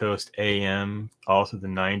Coast to Coast AM all through the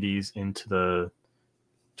 90s into the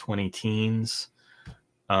 20-teens.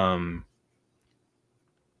 Oh,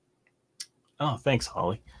 thanks,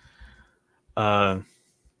 Holly. I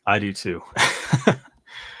do too.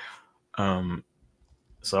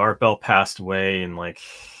 So Art Bell passed away in like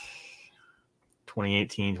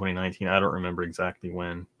 2018, 2019. I don't remember exactly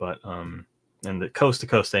when, but and the Coast to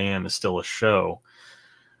Coast AM is still a show.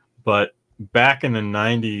 But back in the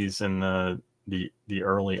 90s and the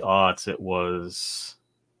early aughts, it was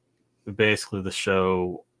basically the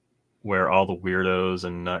show where all the weirdos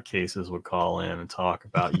and nutcases would call in and talk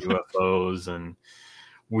about UFOs and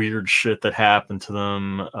weird shit that happened to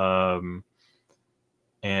them.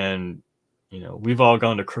 And, you know, we've all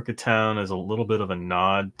gone to Crooked Town as a little bit of a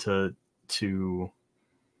nod to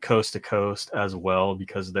coast to coast as well,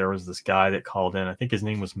 because there was this guy that called in. I think his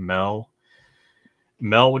name was Mel.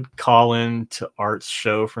 Mel would call in to Art's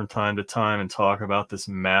show from time to time and talk about this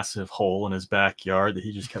massive hole in his backyard that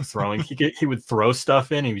he just kept throwing. He would throw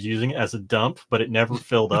stuff in. He was using it as a dump, but it never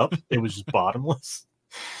filled up. It was just bottomless.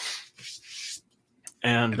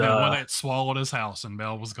 And then one day it swallowed his house, and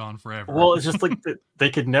Mel was gone forever. Well, it's just like they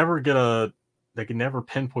could never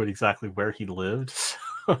pinpoint exactly where he lived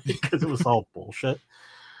because it was all bullshit.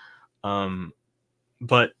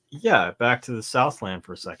 But yeah, back to the Southland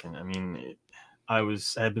for a second. I mean, I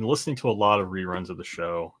had been listening to a lot of reruns of the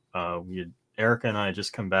show. Erica and I had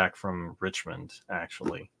just come back from Richmond,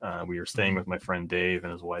 actually. We were staying with my friend Dave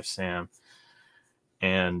and his wife Sam,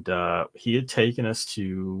 and he had taken us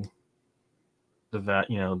to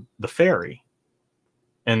the ferry.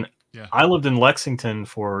 And I lived in Lexington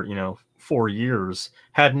for 4 years,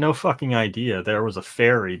 had no fucking idea there was a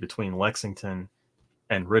ferry between Lexington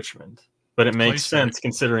and Richmond. But it makes sense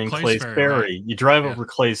considering Clay's Ferry. Right? You drive over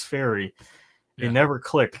Clay's Ferry. It never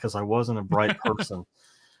clicked because I wasn't a bright person.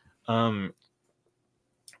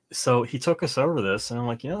 So he took us over this, and I'm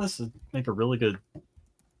like, this would make a really good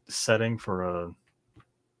setting for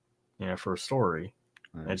a story.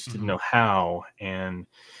 I just didn't know how, and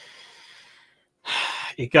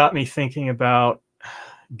it got me thinking about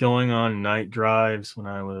going on night drives when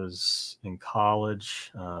I was in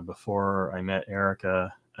college. Before I met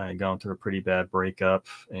Erica, I had gone through a pretty bad breakup,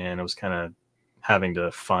 and I was kind of having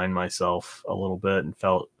to find myself a little bit and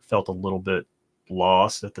felt a little bit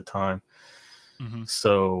lost at the time.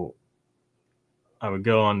 So I would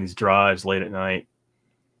go on these drives late at night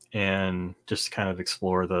and just kind of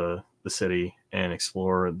explore the city and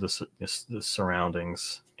explore the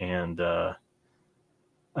surroundings. And I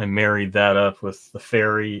married that up with the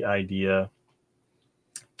ferry idea.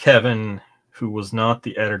 Kevin, who was not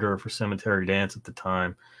the editor for Cemetery Dance at the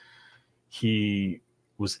time, he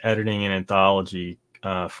was editing an anthology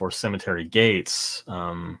for Cemetery Gates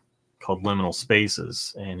called Liminal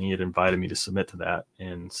Spaces, and he had invited me to submit to that.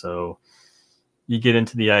 And so you get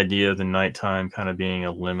into the idea of the nighttime kind of being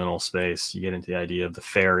a liminal space. You get into the idea of the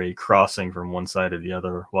ferry crossing from one side to the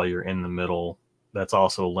other while you're in the middle. That's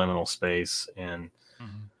also a liminal space. And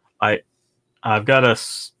I've got a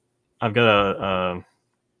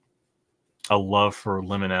love for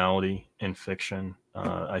liminality in fiction.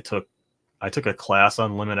 I took a class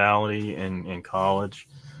on liminality in college,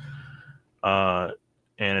 and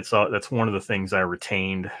that's one of the things I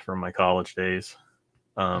retained from my college days.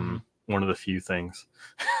 One of the few things.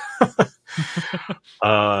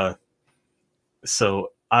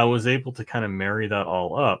 So I was able to kind of marry that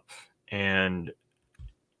all up, and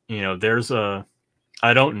I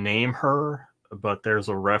don't name her, but there's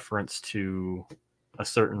a reference to a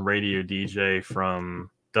certain radio DJ from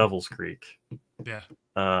Devil's Creek.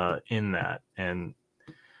 In that, and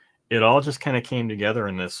it all just kind of came together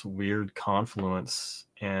in this weird confluence,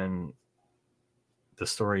 and the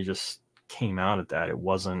story just came out at that. It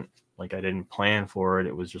wasn't like I didn't plan for it.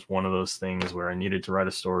 It was just one of those things where I needed to write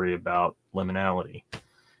a story about liminality.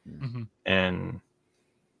 And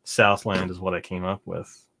Southland is what I came up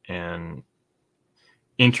with, and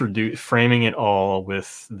framing it all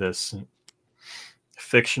with this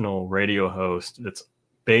fictional radio host that's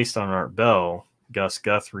based on Art Bell. Gus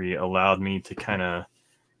Guthrie allowed me to kind of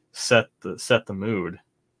set the mood,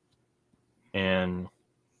 and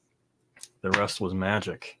the rest was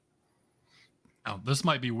magic. Now, this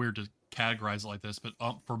might be weird to categorize it like this, but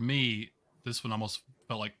for me, this one almost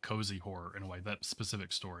felt like cozy horror in a way. That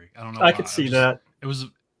specific story, I don't know. I could see that. It was,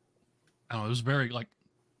 I don't know. It was very like.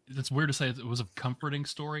 It's weird to say it was a comforting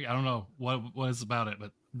story. I don't know what is about it,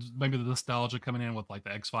 but maybe the nostalgia coming in with like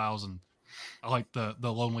the X-Files, and I like the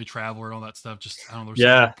Lonely Traveler and all that stuff. Just I don't know. There's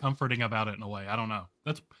something comforting about it in a way. I don't know.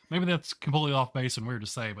 That's completely off base and weird to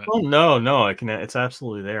say, but no, it's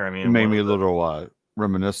absolutely there. I mean, it made me a little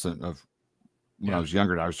reminiscent of when I was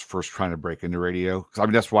younger and I was first trying to break into radio. Because I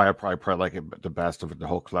mean, that's why I probably like it the best of the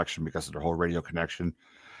whole collection, because of the whole radio connection.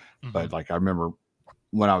 But like I remember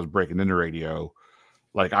when I was breaking into radio,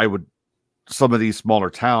 like some of these smaller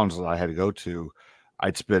towns that I had to go to,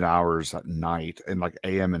 I'd spend hours at night and like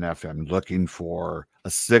AM and FM looking for a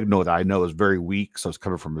signal that I know is very weak. So it's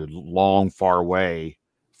coming from a long, far away,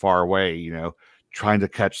 trying to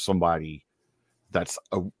catch somebody that's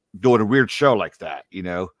doing a weird show like that,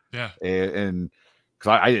 and because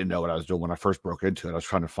I didn't know what I was doing when I first broke into it. I was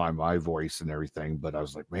trying to find my voice and everything, but I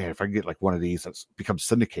was like, man, if I can get like one of these that's become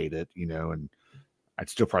syndicated, and I'd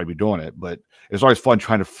still probably be doing it. But it was always fun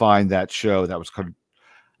trying to find that show that was kind of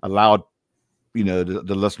allowed,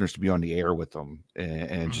 the listeners to be on the air with them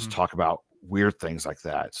and just talk about weird things like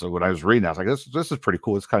that. So when I was reading that, I was like, this is pretty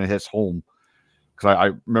cool. This kind of hits home, because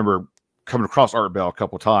I remember coming across Art Bell a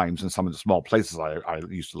couple of times in some of the small places I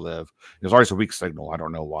used to live. It was always a weak signal. I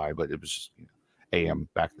don't know why, but it was just AM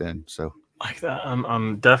back then. So like that,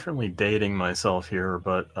 I'm definitely dating myself here,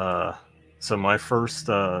 but so my first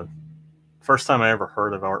time I ever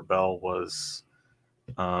heard of Art Bell was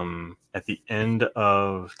at the end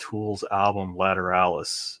of Tool's album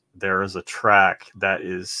Lateralis. There is a track that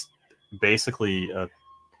is basically a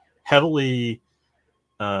heavily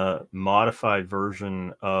modified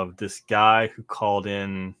version of this guy who called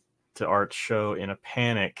in to Art's show in a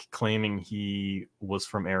panic, claiming he was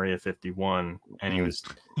from Area 51, and he was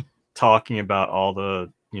talking about all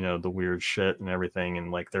the the weird shit and everything,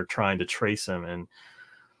 and like they're trying to trace him. And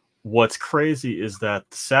what's crazy is that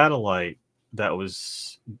the satellite that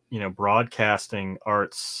was broadcasting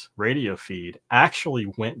Art's radio feed actually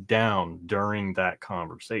went down during that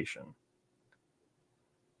conversation.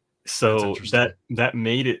 So that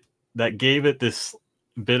made it, that gave it this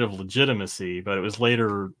bit of legitimacy. But it was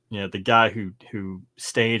later, the guy who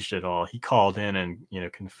staged it all, he called in and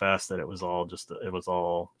confessed that it was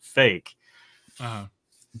all fake.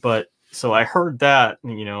 But so I heard that,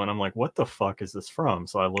 and I'm like, what the fuck is this from?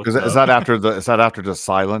 So I looked. Is that after the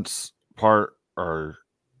silence part, or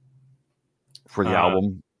for the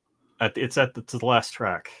album? It's at the last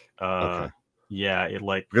track. Okay. Yeah, it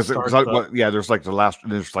like there's like there's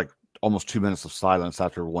like almost 2 minutes of silence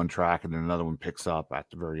after one track, and then another one picks up at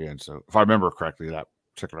the very end. So if I remember correctly, that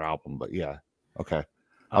particular album. But yeah, okay,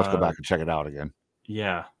 I'll have to go back and check it out again.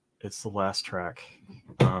 Yeah, it's the last track.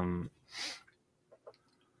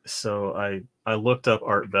 So I looked up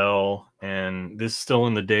Art Bell, and this is still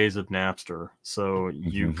in the days of Napster. So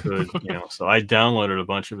you could, so I downloaded a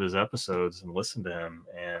bunch of his episodes and listened to him,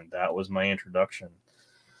 and that was my introduction.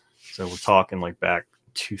 So we're talking like back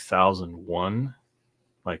 2001,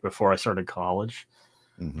 like before I started college.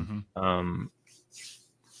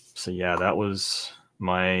 So yeah, that was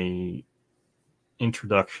my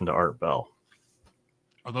introduction to Art Bell.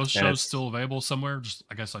 Are those shows still available somewhere? Just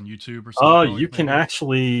I guess on YouTube or something? You can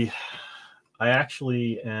actually. I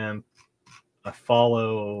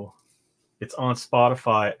follow. It's on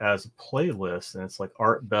Spotify as a playlist, and it's like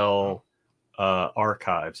Art Bell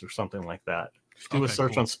archives or something like that. Just do a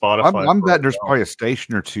search on Spotify. I'm betting there's probably a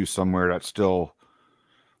station or two somewhere that's still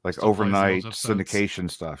like overnight syndication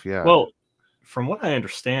stuff. Yeah. Well, from what I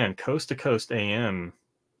understand, Coast to Coast AM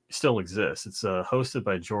still exists. It's hosted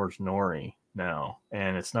by George Norrie now,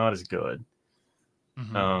 and it's not as good.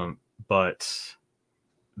 But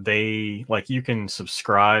they you can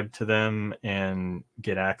subscribe to them and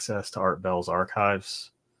get access to Art Bell's archives.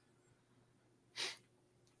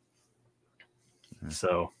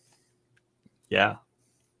 So yeah,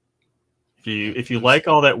 if you like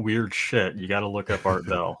all that weird shit, you got to look up Art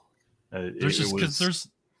Bell. There's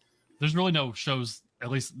really no shows, at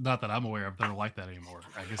least not that I'm aware of, that are like that anymore.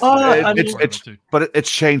 I guess but it's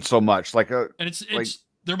changed so much. And it's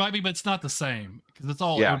there might be, but it's not the same, because it's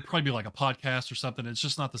all. It would probably be like a podcast or something. It's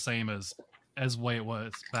just not the same as the way it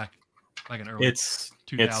was back in early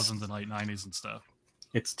 2000s and late 90s and stuff.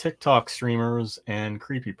 It's TikTok streamers and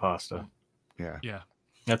creepypasta. Yeah.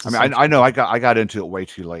 That's. I know. I got into it way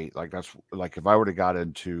too late. Like that's like if I would have got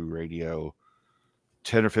into radio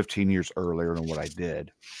 10 or 15 years earlier than what I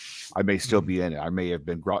did, I may still be in it. I may have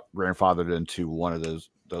been grandfathered into one of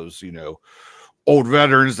those old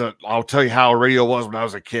veterans that I'll tell you how radio was when I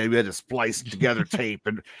was a kid. We had to splice together tape,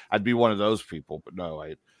 and I'd be one of those people. But no,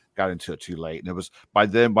 I got into it too late, and it was by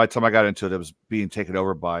the time I got into it, it was being taken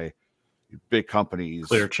over by big companies.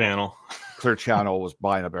 Clear Channel was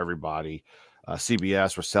buying up everybody.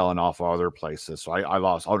 CBS was selling off other places, so I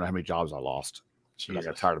lost. I don't know how many jobs I lost. I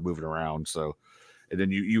got tired of moving around, so. And then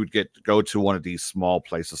you would go to one of these small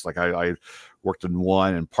places. Like I worked in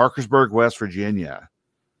one in Parkersburg, West Virginia.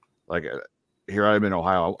 Like here I am in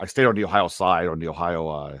Ohio. I stayed on the Ohio side,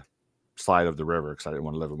 side of the river, because I didn't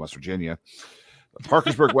want to live in West Virginia.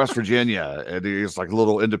 Parkersburg, West Virginia. And it's like a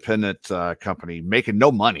little independent company making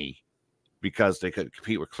no money because they couldn't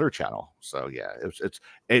compete with Clear Channel. So yeah,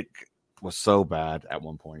 it was so bad at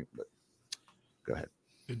one point. But go ahead.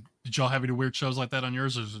 Did y'all have any weird shows like that on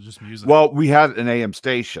yours, or is it just music? Well, we had an AM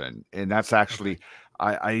station, and that's actually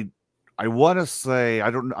I want to say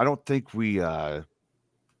I don't think we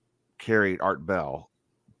carried Art Bell,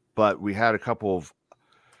 but we had a couple of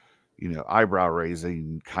eyebrow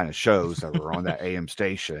raising kind of shows that were on that AM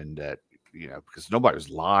station that because nobody was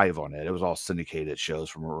live on it. It was all syndicated shows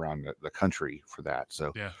from around the country for that.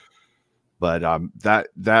 So yeah, but that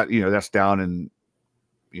that's down in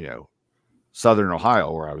Southern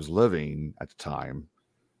Ohio, where I was living at the time.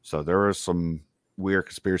 So there was some weird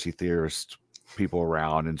conspiracy theorist people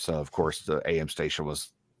around, and so of course the AM station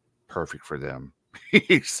was perfect for them.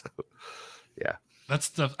 So, yeah. That's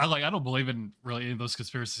stuff I like. I don't believe in really any of those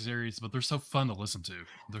conspiracy theories, but they're so fun to listen to.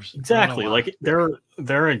 Exactly, like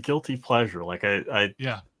they're a guilty pleasure. Like they're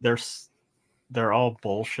all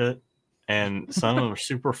bullshit, and some of them are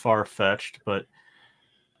super far fetched. But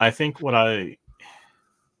I think what I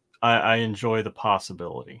enjoy the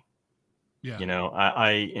possibility. Yeah, you know,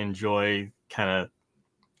 I enjoy kind of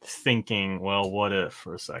thinking, well, what if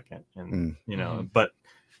for a second, and you know, but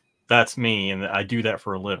that's me, and I do that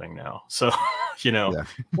for a living now. So, you know,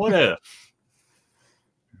 what if?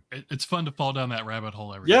 It's fun to fall down that rabbit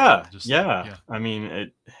hole every day. Just, yeah. I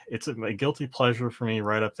mean, it's a guilty pleasure for me,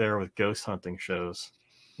 right up there with ghost hunting shows,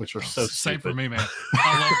 which are so same stupid. for me, man.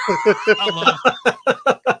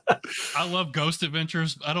 I love Ghost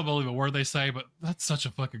Adventures. I don't believe a word they say, but that's such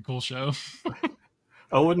a fucking cool show.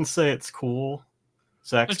 I wouldn't say it's cool.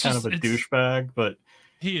 Zach's kind of a douchebag, but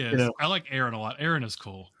he is. You know, I like Aaron a lot. Aaron is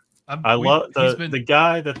cool. I love the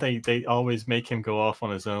guy that they always make him go off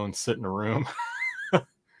on his own, sit in a room.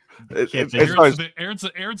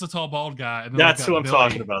 Aaron's a tall, bald guy. And that's who I'm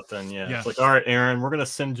talking about then, yeah. It's like, all right, Aaron, we're going to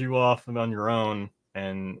send you off on your own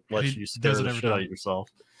and let you scare the shit out of yourself.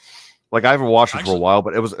 Like, I haven't watched it for a while,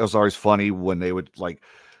 but it was always funny when they would, like,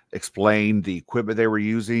 explain the equipment they were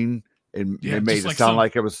using. And they made it sound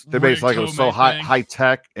like it was. They made it like it was so high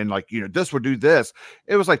tech, and like, you know, this would do this.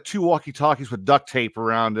 It was like 2 walkie-talkies with duct tape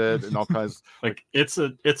around it and all kinds. Like it's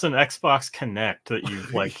an Xbox Connect that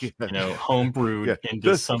you've like you know homebrewed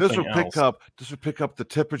into something this would pick up the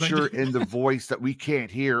temperature in the voice that we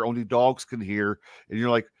can't hear, only dogs can hear. And you're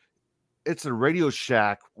like, it's a Radio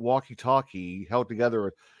Shack walkie-talkie held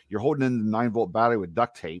together. You're holding in the 9-volt battery with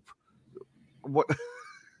duct tape. What?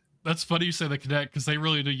 That's funny you say the Kinect, because they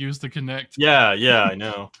really do use the Kinect. Yeah, I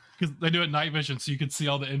know. Because they do it night vision, so you can see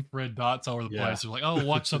all the infrared dots all over the place. They're like, oh,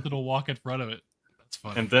 watch something will walk in front of it. That's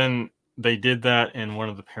funny. And then they did that in one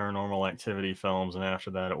of the Paranormal Activity films, and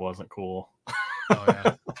after that, it wasn't cool. Oh,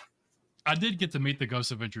 yeah. I did get to meet the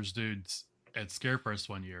Ghost Adventures dudes at Scarefest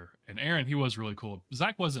one year, and Aaron, he was really cool.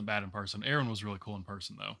 Zach wasn't bad in person. Aaron was really cool in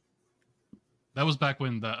person, though. That was back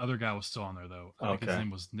when the other guy was still on there, though. I think his name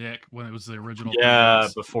was Nick, when it was the original. Yeah,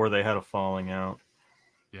 before they had a falling out.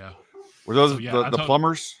 Yeah. Were those the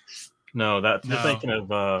plumbers? No, you're thinking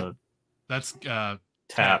of... that's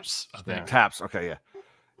Taps, I think. Yeah. Taps, okay, yeah.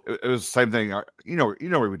 It was the same thing. You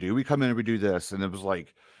know what we do. We come in and we do this, and it was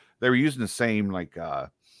like they were using the same like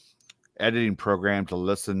editing program to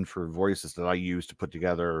listen for voices that I use to put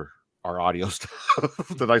together our audio stuff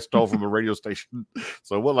that I stole from a radio station.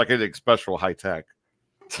 So it wasn't like anything special, high tech.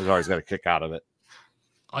 I always got a kick out of it.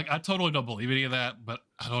 Like, I totally don't believe any of that, but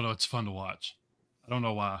I don't know. It's fun to watch. I don't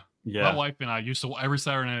know why. Yeah. My wife and I used to, every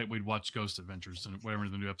Saturday night, we'd watch Ghost Adventures and whenever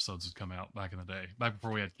the new episodes would come out back in the day, back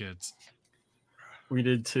before we had kids. We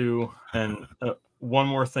did too. And one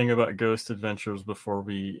more thing about Ghost Adventures before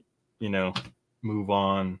we, move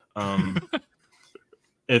on.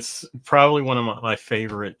 It's probably one of my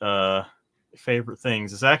favorite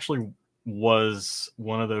things. It actually was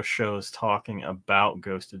one of those shows talking about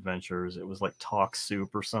Ghost Adventures. It was like Talk Soup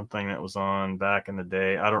or something that was on back in the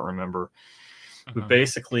day. I don't remember. But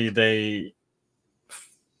basically they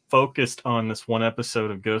focused on this one episode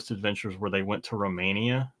of Ghost Adventures where they went to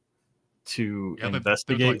Romania to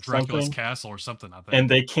investigate like Dracula's something. castle or something, I think. And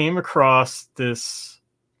they came across this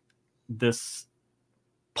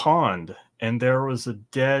pond, and there was a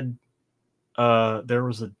dead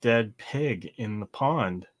pig in the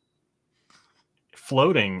pond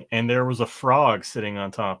floating, and there was a frog sitting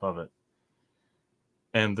on top of it.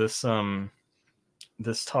 And this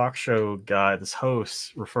talk show guy, this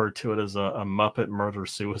host, referred to it as a Muppet murder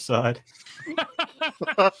suicide.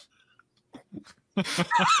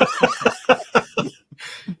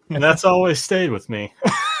 And that's always stayed with me.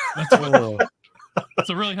 So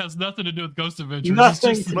it really has nothing to do with Ghost Adventures.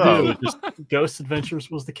 Nothing to do. Just Ghost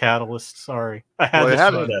Adventures was the catalyst. Sorry, it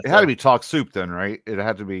had to be Talk Soup then, right? It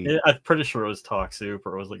had to be. I'm pretty sure it was Talk Soup,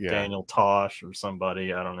 or it was like Daniel Tosh or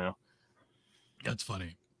somebody. I don't know. That's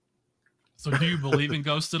funny. So, do you believe in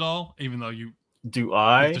ghosts at all? Even though you do,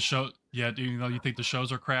 I the show, even though you think the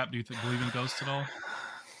shows are crap, do you believe in ghosts at all?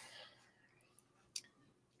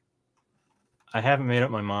 I haven't made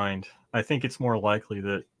up my mind. I think it's more likely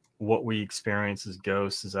that what we experience as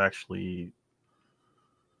ghosts is actually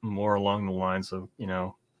more along the lines of,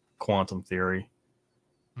 quantum theory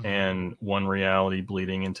and one reality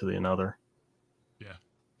bleeding into the another. Yeah.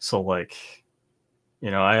 So like,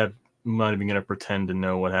 I'm not even going to pretend to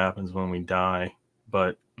know what happens when we die,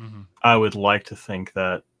 but I would like to think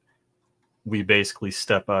that we basically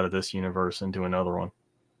step out of this universe into another one.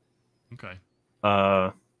 Okay.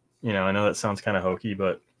 You know, I know that sounds kind of hokey,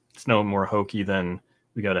 but it's no more hokey than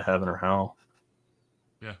we go to heaven or hell.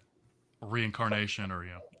 Yeah. Reincarnation or,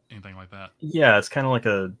 anything like that. Yeah, it's kind of like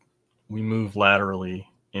we move laterally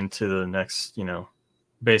into the next,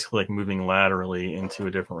 basically like moving laterally into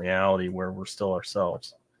a different reality where we're still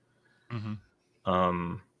ourselves. Mm-hmm.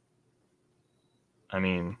 I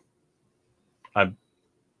mean,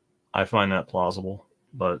 I find that plausible,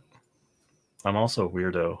 but I'm also a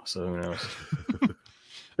weirdo, so who knows?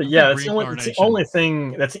 But yeah, that's the only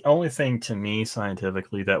thing. That's the only thing to me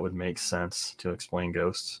scientifically that would make sense to explain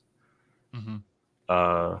ghosts. Mm-hmm.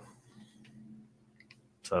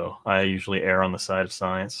 So I usually err on the side of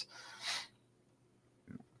science.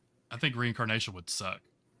 I think reincarnation would suck.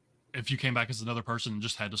 If you came back as another person and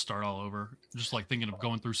just had to start all over, just like thinking of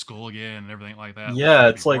going through school again and everything like that. Yeah,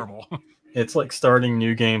 it's like horrible. It's like starting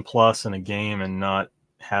New Game Plus in a game and not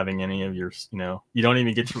having any of your, you don't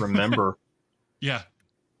even get to remember. Yeah.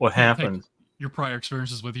 What happened? Your prior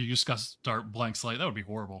experiences with you just got to start blank slate. That would be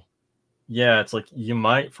horrible. Yeah, it's like you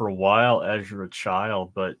might for a while as you're a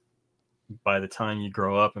child, but by the time you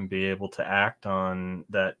grow up and be able to act on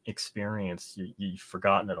that experience, you've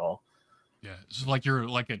forgotten it all. Yeah, it's like you're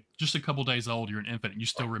like just a couple days old. You're an infant, and you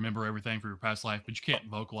still remember everything from your past life, but you can't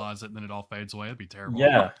vocalize it, and then it all fades away. It'd be terrible.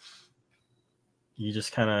 Yeah, you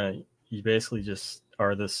just you basically just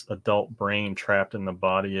are this adult brain trapped in the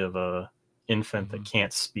body of a infant that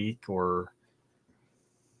can't speak or,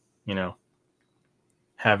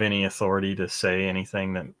 have any authority to say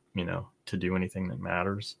anything that, to do anything that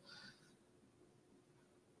matters.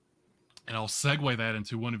 And I'll segue that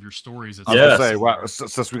into one of your stories. I was going to say, wow,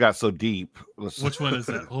 since we got so deep. Which one is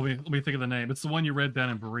that? Let me think of the name. It's the one you read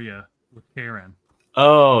down in Berea with Karen.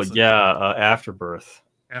 Oh, yeah. Afterbirth.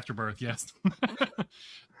 Afterbirth, yes. I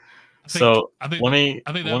think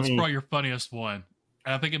that's probably your funniest one.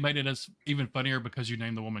 And I think it made it even funnier because you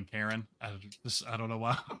named the woman Karen. I don't know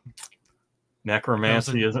why.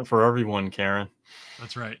 Necromancy isn't for everyone, Karen.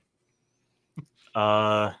 That's right.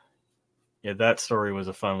 Yeah, that story was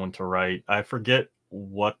a fun one to write. I forget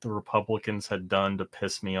what the Republicans had done to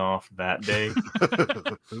piss me off that day.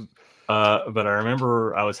 But I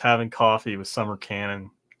remember I was having coffee with Summer Cannon,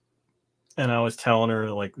 and I was telling her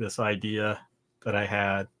like this idea that I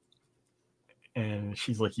had, and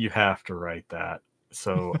she's like, "You have to write that."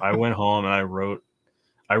 So I went home and I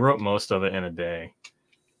wrote most of it in a day,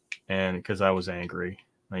 and because I was angry,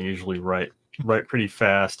 I usually write pretty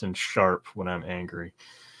fast and sharp when I'm angry.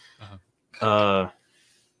 So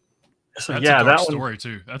that's yeah, a dark that story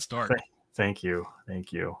too. That's dark. Thank you.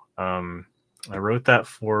 I wrote that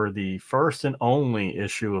for the first and only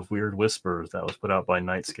issue of Weird Whispers that was put out by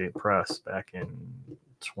Nightscape Press back in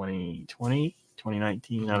 2020,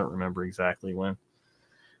 2019. I don't remember exactly when.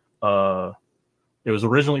 It was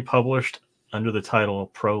originally published under the title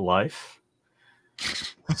Pro-Life.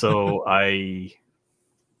 So I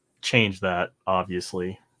changed that,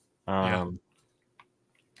 obviously, to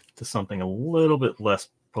something a little bit less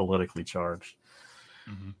politically charged.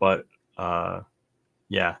 But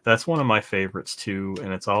yeah, that's one of my favorites too,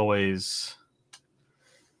 and it's always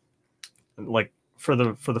like for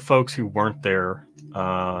the folks who weren't there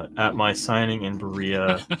at my signing in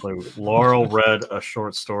Berea, Laurel read a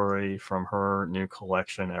short story from her new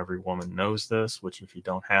collection, Every Woman Knows This, which if you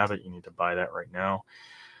don't have it, you need to buy that right now.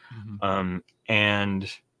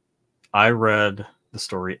 And I read the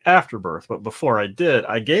story Afterbirth, but before I did,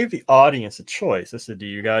 I gave the audience a choice. I said, do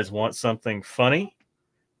you guys want something funny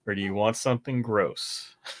or do you want something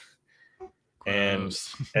gross? And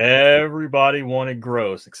everybody wanted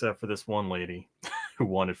gross except for this one lady who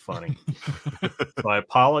wanted funny. So I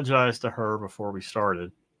apologized to her before we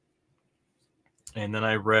started. And then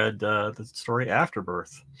I read the story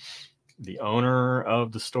Afterbirth. The owner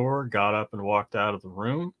of the store got up and walked out of the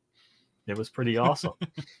room. It was pretty awesome.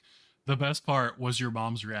 The best part was your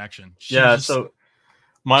mom's reaction. So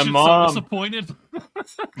my mom so disappointed.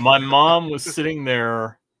 My mom was sitting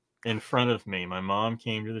there in front of me. My mom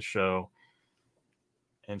came to the show,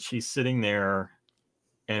 and she's sitting there.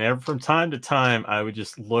 And from time to time, I would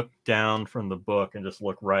just look down from the book and just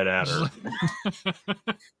look right at her,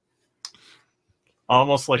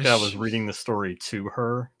 almost like I was reading the story to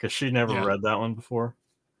her because she never read that one before.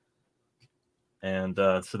 And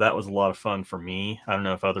so that was a lot of fun for me. I don't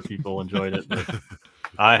know if other people enjoyed it, but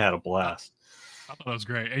I had a blast. I thought it was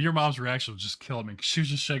great. And your mom's reaction was just killing me. She was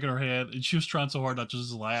just shaking her head, and she was trying so hard not to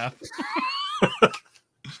just laugh.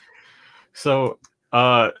 So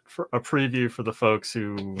for a preview for the folks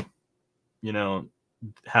who,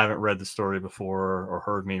 haven't read the story before or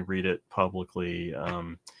heard me read it publicly,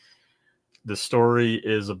 the story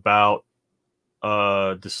is about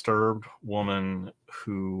a disturbed woman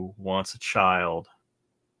who wants a child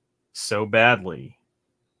so badly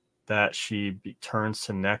that she turns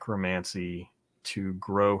to necromancy to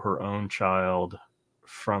grow her own child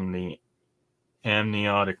from the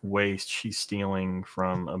amniotic waste she's stealing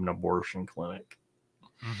from an abortion clinic.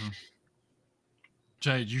 Mm-hmm.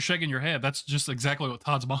 Jay, you shaking your head. That's just exactly what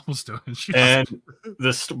Todd's mom was doing.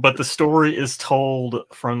 But the story is told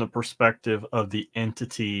from the perspective of the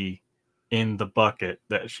entity in the bucket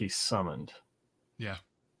that she summoned. Yeah.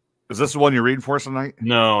 Is this the one you're reading for us tonight?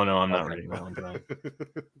 No, I'm not reading that one tonight.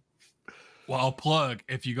 Well, I'll plug,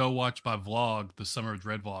 if you go watch my vlog, the Summer of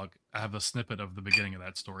Dread vlog, I have a snippet of the beginning of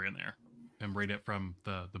that story in there and read it from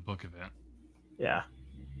the book event. Yeah.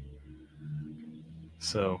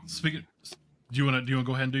 So speaking, do you want to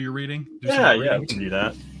go ahead and do your reading? Yeah, we can do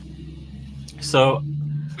that. So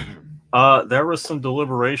there was some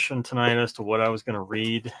deliberation tonight as to what I was going to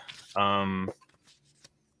read.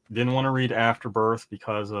 Didn't want to read Afterbirth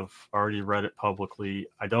because I've already read it publicly.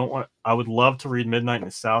 I would love to read Midnight in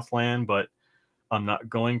the Southland, but I'm not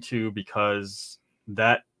going to because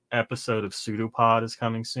that episode of Pseudopod is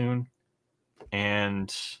coming soon.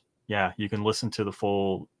 And yeah, you can listen to the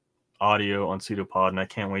full audio on Pseudopod, and I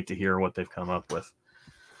can't wait to hear what they've come up with.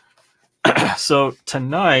 So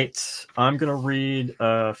tonight, I'm going to read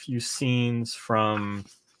a few scenes from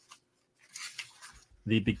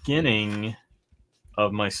the beginning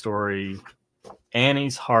of my story,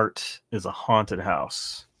 Annie's Heart is a Haunted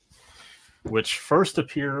House, which first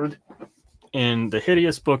appeared in the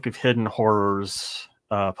Hideous Book of Hidden Horrors,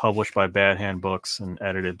 published by Bad Hand Books and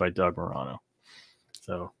edited by Doug Morano.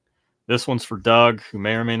 So this one's for Doug, who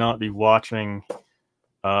may or may not be watching.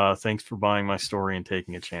 Thanks for buying my story and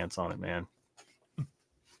taking a chance on it, man.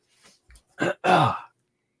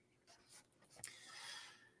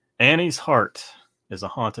 Annie's Heart is a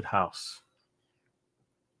Haunted House.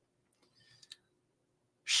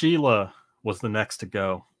 Sheila was the next to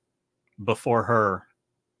go. Before her,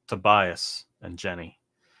 Tobias and Jenny.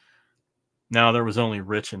 Now there was only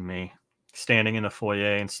Rich and me, standing in the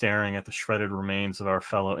foyer and staring at the shredded remains of our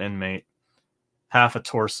fellow inmate. Half a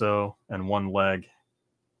torso and one leg.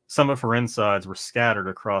 Some of her insides were scattered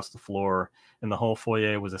across the floor, and the whole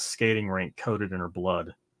foyer was a skating rink coated in her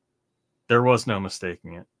blood. There was no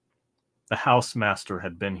mistaking it. The housemaster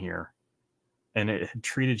had been here, and it had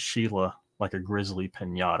treated Sheila like a grisly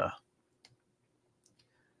piñata.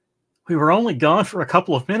 We were only gone for a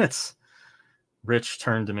couple of minutes. Rich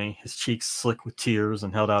turned to me, his cheeks slick with tears,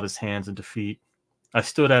 and held out his hands in defeat. I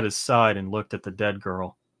stood at his side and looked at the dead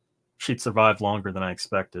girl. She'd survived longer than I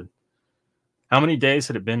expected. How many days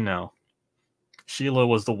had it been now? Sheila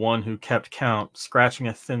was the one who kept count, scratching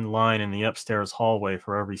a thin line in the upstairs hallway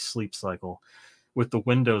for every sleep cycle. With the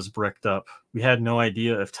windows bricked up, we had no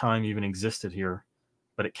idea if time even existed here,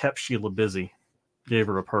 but it kept Sheila busy, gave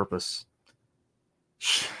her a purpose.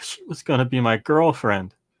 She was going to be my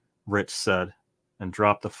girlfriend, Rich said, and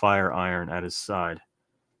dropped the fire iron at his side.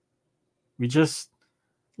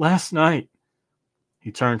 Last night,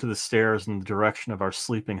 he turned to the stairs in the direction of our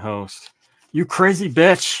sleeping host. You crazy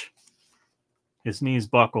bitch! His knees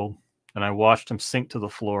buckled, and I watched him sink to the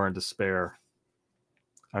floor in despair.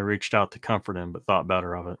 I reached out to comfort him, but thought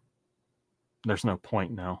better of it. There's no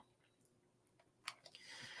point now.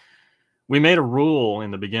 We made a rule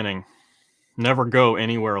in the beginning. Never go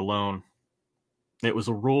anywhere alone. It was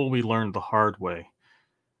a rule we learned the hard way.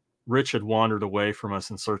 Rich had wandered away from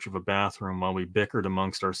us in search of a bathroom while we bickered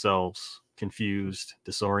amongst ourselves, confused,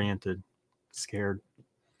 disoriented, scared.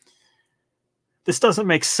 This doesn't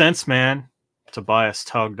make sense, man. Tobias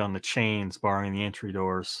tugged on the chains barring the entry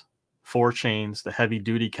doors. 4 chains, the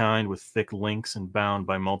heavy-duty kind with thick links and bound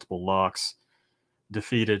by multiple locks.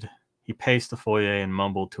 Defeated, he paced the foyer and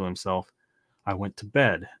mumbled to himself. I went to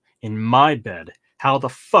bed. In my bed. How the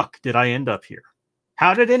fuck did I end up here?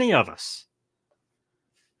 How did any of us?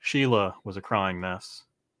 Sheila was a crying mess.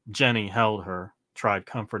 Jenny held her, tried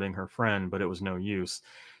comforting her friend, but it was no use.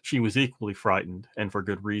 She was equally frightened, and for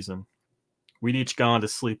good reason. We'd each gone to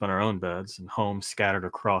sleep in our own beds, in homes scattered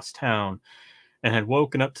across town, and had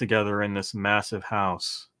woken up together in this massive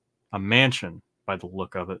house. A mansion, by the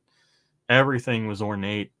look of it. Everything was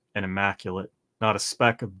ornate and immaculate, not a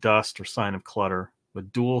speck of dust or sign of clutter,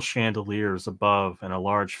 with dual chandeliers above and a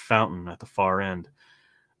large fountain at the far end.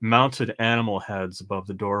 Mounted animal heads above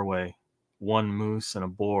the doorway, 1 moose and a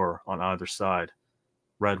boar on either side.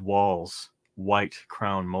 Red walls, white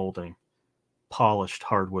crown molding, polished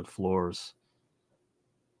hardwood floors.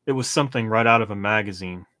 It was something right out of a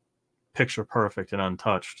magazine, picture perfect and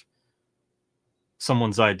untouched.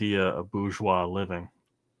 Someone's idea of bourgeois living.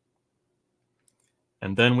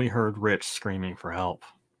 And then we heard Rich screaming for help.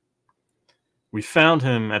 We found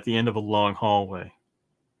him at the end of a long hallway.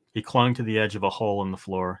 He clung to the edge of a hole in the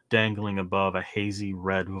floor, dangling above a hazy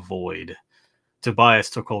red void. Tobias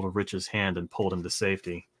took hold of Rich's hand and pulled him to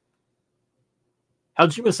safety.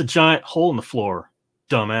 How'd you miss a giant hole in the floor,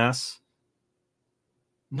 dumbass?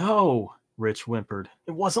 No, Rich whimpered.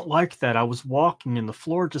 It wasn't like that. I was walking and the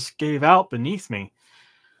floor just gave out beneath me.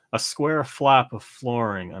 A square flap of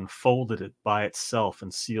flooring unfolded it by itself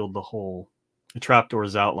and sealed the hole. The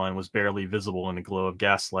trapdoor's outline was barely visible in the glow of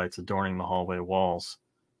gaslights adorning the hallway walls.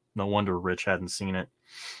 No wonder Rich hadn't seen it.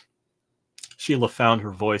 Sheila found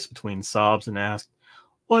her voice between sobs and asked,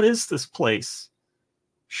 What is this place?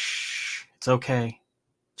 Shh, it's okay.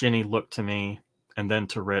 Jenny looked to me and then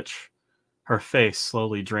to Rich. Her face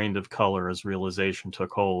slowly drained of color as realization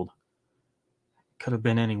took hold. Could have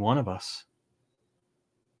been any one of us.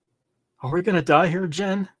 Are we going to die here,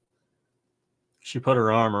 Jen? She put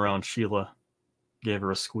her arm around Sheila, gave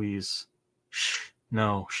her a squeeze. Shh,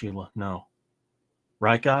 no, Sheila, no.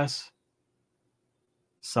 Right, guys?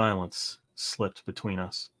 Silence slipped between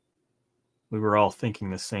us. We were all thinking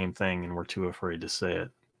the same thing and were too afraid to say it.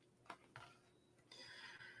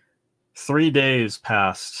 3 days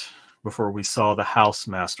passed before we saw the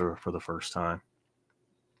housemaster for the first time.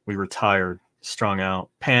 We were tired, strung out,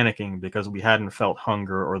 panicking because we hadn't felt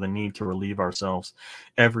hunger or the need to relieve ourselves.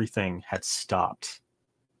 Everything had stopped.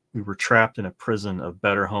 We were trapped in a prison of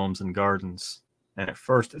better homes and gardens, and at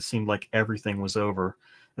first it seemed like everything was over,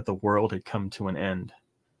 that the world had come to an end.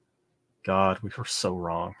 God, we were so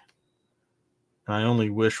wrong. And I only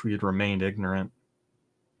wish we had remained ignorant.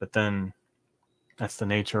 But then, that's the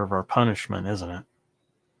nature of our punishment, isn't it?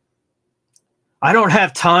 I don't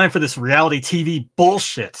have time for this reality TV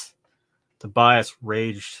bullshit. Tobias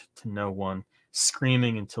raged to no one,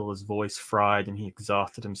 screaming until his voice fried and he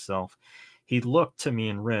exhausted himself. He looked to me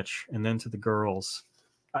and Rich, and then to the girls.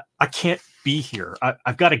 I can't be here.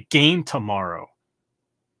 I've got a game tomorrow.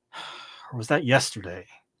 Or was that yesterday?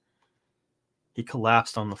 He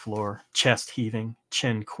collapsed on the floor, chest heaving,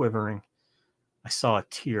 chin quivering. I saw a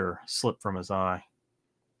tear slip from his eye.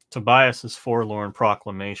 Tobias's forlorn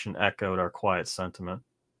proclamation echoed our quiet sentiment.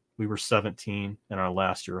 We were 17 in our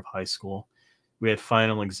last year of high school. We had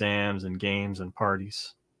final exams and games and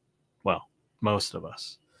parties. Well, most of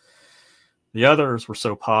us. The others were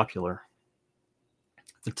so popular.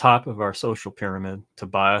 At the top of our social pyramid,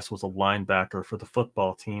 Tobias was a linebacker for the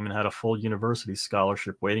football team and had a full university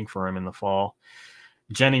scholarship waiting for him in the fall.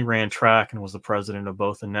 Jenny ran track and was the president of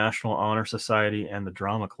both the National Honor Society and the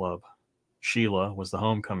Drama Club. Sheila was the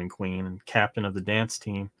homecoming queen and captain of the dance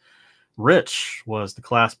team. Rich was the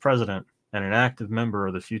class president and an active member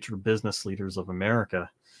of the Future Business Leaders of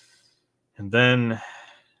America. And then,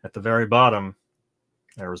 at the very bottom,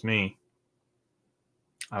 there was me.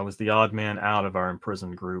 I was the odd man out of our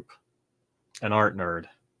imprisoned group, an art nerd,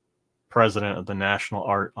 president of the National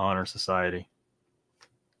Art Honor Society.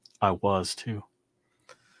 I was, too.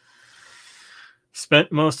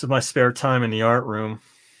 Spent most of my spare time in the art room.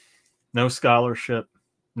 No scholarship,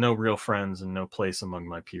 no real friends, and no place among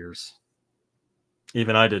my peers.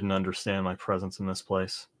 Even I didn't understand my presence in this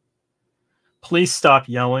place. Please stop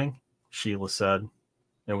yelling, Sheila said.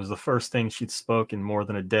 It was the first thing she'd spoken in more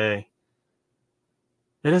than a day.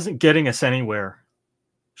 It isn't getting us anywhere.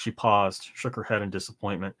 She paused, shook her head in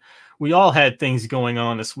disappointment. We all had things going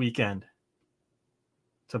on this weekend.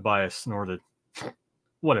 Tobias snorted.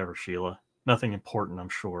 Whatever, Sheila. Nothing important, I'm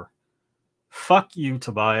sure. Fuck you,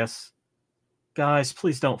 Tobias. Guys,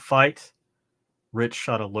 please don't fight. Rich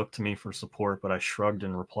shot a look to me for support, but I shrugged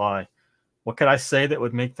in reply. What could I say that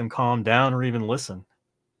would make them calm down or even listen?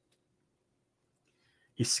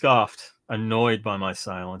 He scoffed, annoyed by my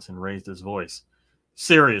silence, and raised his voice.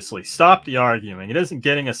 Seriously, stop the arguing. It isn't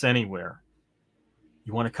getting us anywhere.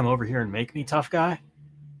 You want to come over here and make me, tough guy?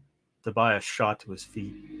 Tobias shot to his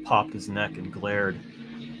feet, popped his neck, and glared.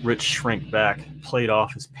 Rich shrank back, played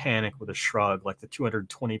off his panic with a shrug, like the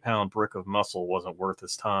 220-pound brick of muscle wasn't worth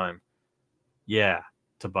his time. Yeah,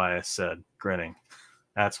 Tobias said, grinning.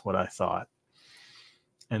 That's what I thought.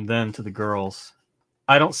 And then to the girls.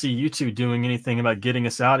 I don't see you two doing anything about getting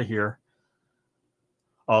us out of here.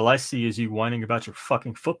 All I see is you whining about your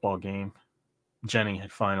fucking football game. Jenny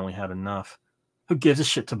had finally had enough. Who gives a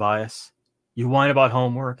shit, Tobias? You whine about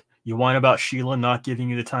homework. You whine about Sheila not giving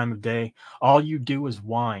you the time of day. All you do is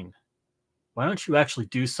whine. Why don't you actually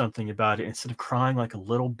do something about it instead of crying like a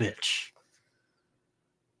little bitch?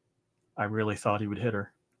 I really thought he would hit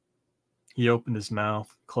her. He opened his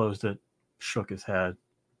mouth, closed it, shook his head.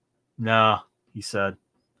 Nah, he said.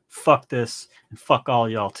 Fuck this, and fuck all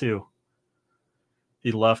y'all too.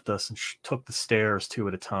 He left us and took the stairs 2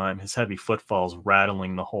 at a time, his heavy footfalls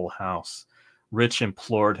rattling the whole house. Rich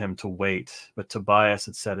implored him to wait, but Tobias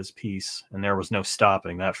had said his piece, and there was no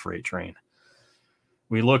stopping that freight train.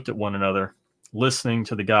 We looked at one another, listening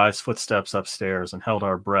to the guy's footsteps upstairs, and held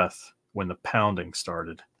our breath when the pounding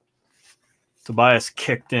started. Tobias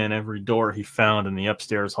kicked in every door he found in the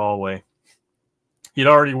upstairs hallway. He'd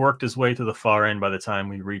already worked his way to the far end by the time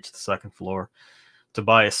we reached the 2nd floor.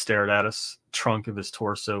 Tobias stared at us, trunk of his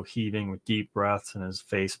torso heaving with deep breaths and his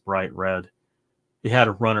face bright red. He had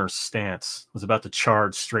a runner's stance, was about to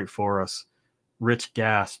charge straight for us. Rich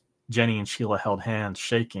gasped. Jenny and Sheila held hands,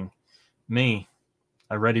 shaking. Me,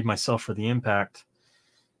 I readied myself for the impact.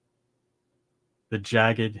 The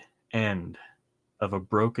jagged end of a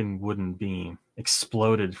broken wooden beam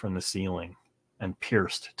exploded from the ceiling and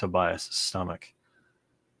pierced Tobias' stomach.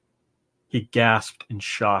 He gasped in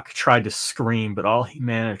shock, tried to scream, but all he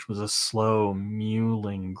managed was a slow,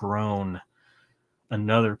 mewling groan.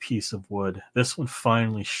 Another piece of wood, this one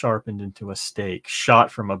finally sharpened into a stake, shot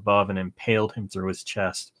from above and impaled him through his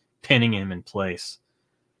chest, pinning him in place.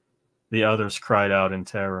 The others cried out in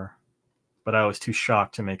terror, but I was too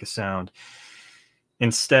shocked to make a sound.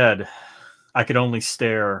 Instead, I could only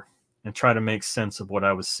stare and try to make sense of what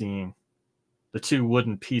I was seeing. The 2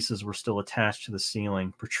 wooden pieces were still attached to the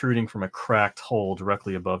ceiling, protruding from a cracked hole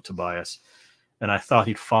directly above Tobias, and I thought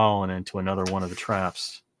he'd fallen into another one of the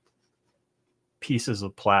traps. Pieces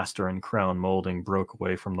of plaster and crown molding broke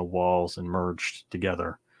away from the walls and merged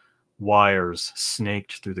together. Wires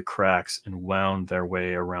snaked through the cracks and wound their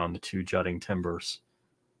way around the 2 jutting timbers.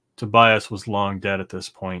 Tobias was long dead at this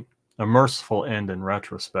point, a merciful end in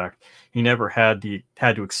retrospect. He never had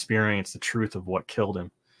to experience the truth of what killed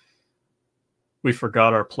him. We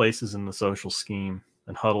forgot our places in the social scheme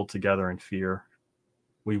and huddled together in fear.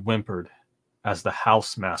 We whimpered as the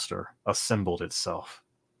housemaster assembled itself.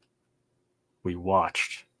 We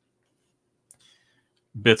watched.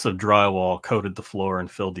 Bits of drywall coated the floor and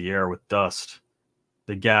filled the air with dust.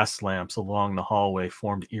 The gas lamps along the hallway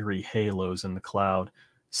formed eerie halos in the cloud,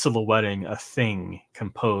 silhouetting a thing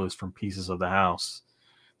composed from pieces of the house.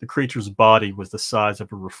 The creature's body was the size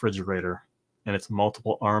of a refrigerator, and its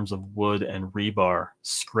multiple arms of wood and rebar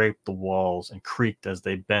scraped the walls and creaked as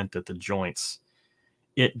they bent at the joints.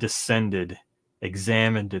 It descended,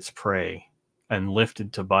 examined its prey, and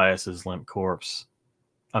lifted Tobias's limp corpse.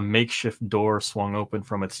 A makeshift door swung open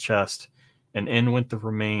from its chest, and in went the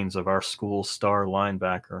remains of our school star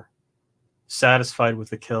linebacker. Satisfied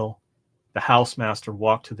with the kill, the housemaster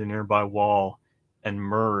walked to the nearby wall and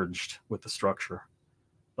merged with the structure.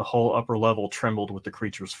 The whole upper level trembled with the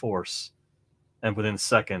creature's force, and within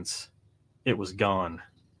seconds, it was gone.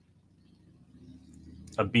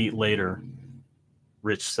 A beat later,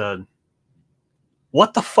 Rich said,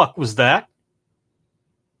 "What the fuck was that?"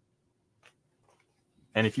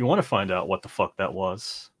 And if you want to find out what the fuck that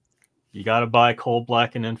was, you got to buy Cold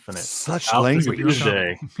Black and Infinite. Such language.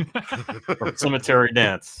 Day from Cemetery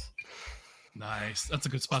Dance. Nice. That's a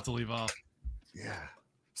good spot to leave off. Yeah.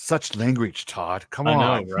 Such language, Todd. Come on.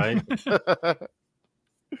 I know, right?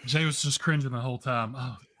 Jay was just cringing the whole time.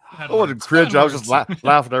 Oh, I wasn't cringe. I was just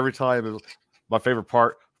laughing every time. It was my favorite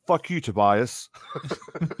part. Fuck you, Tobias.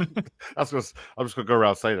 I'm just going to go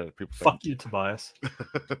around saying that. People Fuck you, Tobias.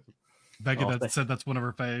 Becky said that's one of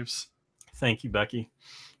her faves. Thank you, Becky.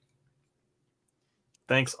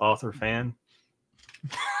 Thanks, author fan.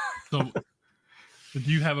 So, do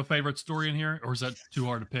you have a favorite story in here, or is that too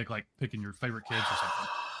hard to pick, like picking your favorite kids or something?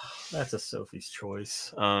 That's a Sophie's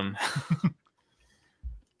choice.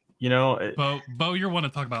 You know, Bo, you're one to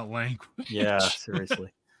talk about language. Yeah,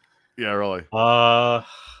 seriously. Yeah, really.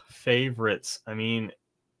 Favorites. I mean,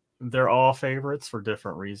 they're all favorites for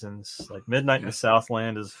different reasons. Like Midnight in the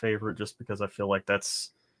Southland is a favorite just because I feel like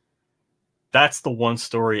that's the one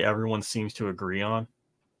story everyone seems to agree on.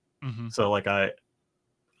 Mm-hmm. So like I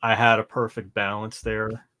had a perfect balance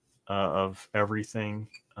there of everything.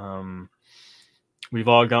 We've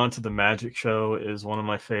All Gone to the Magic Show is one of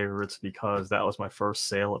my favorites because that was my first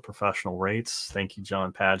sale at professional rates. Thank you,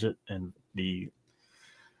 John Paget, and the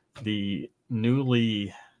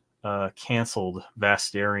newly canceled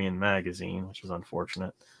Vastarian magazine, which is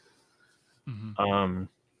unfortunate. Mm-hmm.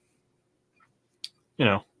 You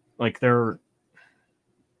know, like they're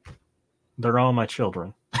all my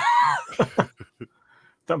children.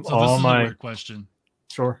 So this is a weird question.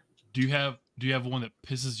 Sure. Do you have one that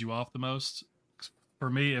pisses you off the most? For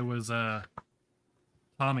me, it was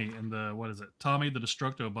Tommy and Tommy the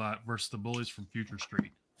Destructobot versus the bullies from Future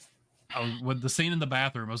Street. With the scene in the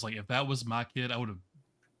bathroom, I was like, if that was my kid, I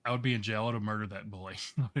would be in jail. I would have murdered that bully.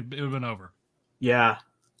 It would have been over. Yeah.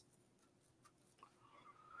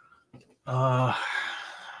 What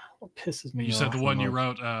pisses me off? You said the one you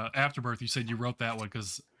wrote, Afterbirth. You said you wrote that one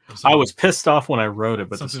because I was pissed off when I wrote it,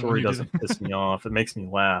 but the story doesn't piss me off. It makes me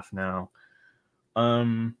laugh now.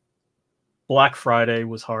 Black Friday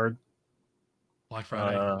was hard. Black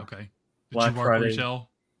Friday, okay. Did Black you work Friday. retail?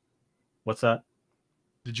 What's that?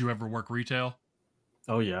 Did you ever work retail?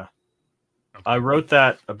 Oh yeah. Okay. I wrote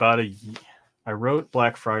that I wrote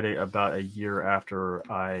Black Friday about a year after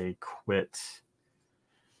I quit.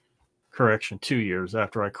 Correction, 2 years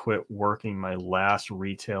after I quit working my last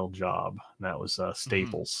retail job. And that was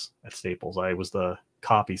Staples. At Staples, I was the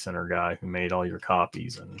copy center guy who made all your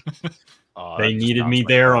copies, and they needed me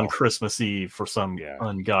there on Christmas Eve for some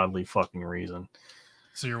ungodly fucking reason.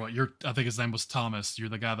 So you're what? I think his name was Thomas. You're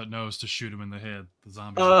the guy that knows to shoot him in the head. The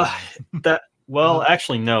zombie.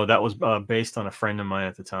 Actually, no. That was based on a friend of mine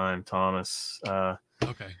at the time, Thomas.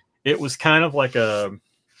 Okay. It was kind of like a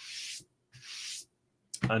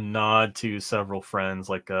nod to several friends,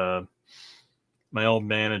 like my old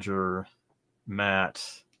manager, Matt.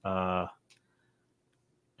 I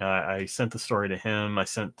sent the story to him. I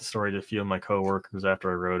sent the story to a few of my coworkers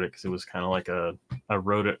after I wrote it because it was kind of like I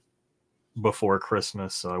wrote it before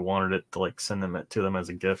Christmas, so I wanted it to like send them to them as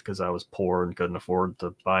a gift because I was poor and couldn't afford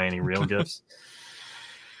to buy any real gifts.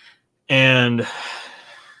 And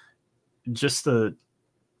just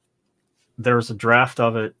there was a draft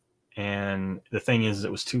of it, and the thing is,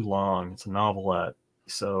 it was too long. It's a novelette,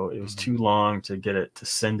 so it was too long to get it to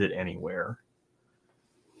send it anywhere.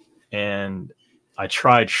 And I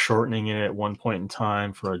tried shortening it at one point in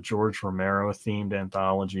time for a George Romero themed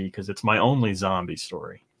anthology because it's my only zombie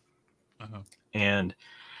story. And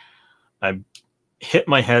I hit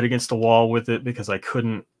my head against the wall with it because I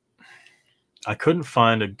couldn't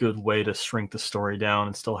find a good way to shrink the story down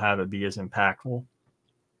and still have it be as impactful.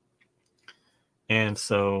 And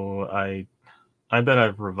so I bet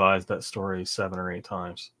I've revised that story 7 or 8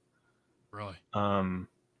 times. Really? And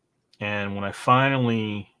when I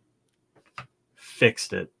finally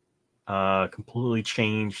fixed it, completely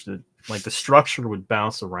changed it. Like the structure would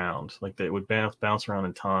bounce around, like it would bounce around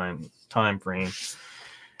in time frame,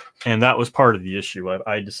 and that was part of the issue.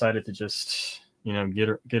 I decided to just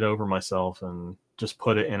get over myself and just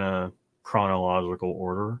put it in a chronological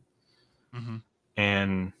order,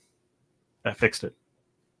 and that fixed it.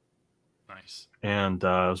 Nice. And it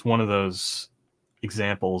was one of those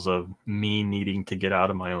examples of me needing to get out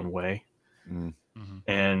of my own way.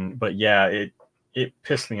 But yeah, it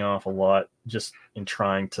pissed me off a lot just in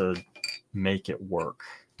trying to make it work.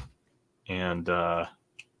 And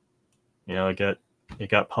it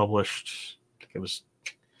got published. It was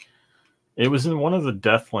in one of the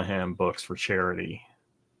Bethlehem books for charity,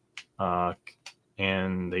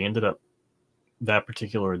 and they ended up that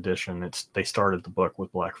particular edition. They started the book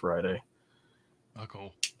with Black Friday. Oh,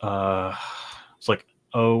 cool. It's like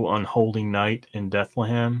Unholy Night in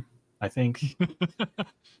Bethlehem, I think.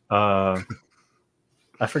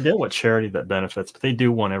 I forget what charity that benefits, but they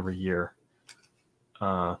do one every year.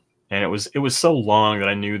 And it was so long that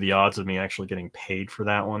I knew the odds of me actually getting paid for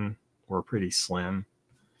that one were pretty slim.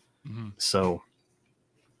 So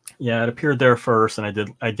yeah, it appeared there first, and I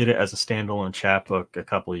did it as a standalone chapbook a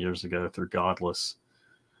couple of years ago through Godless.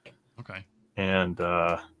 Okay. And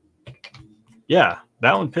yeah,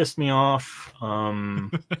 that one pissed me off.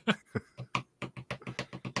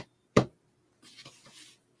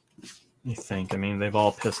 You think? I mean, they've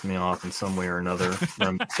all pissed me off in some way or another.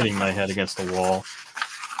 I'm hitting my head against the wall.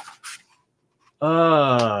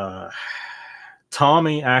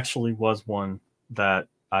 Tommy actually was one that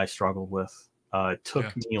I struggled with. It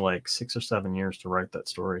took me like 6 or 7 years to write that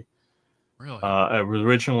story. Really?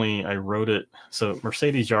 Originally, I wrote it. So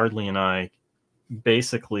Mercedes Yardley and I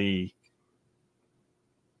basically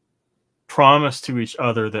promised to each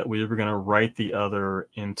other that we were going to write the other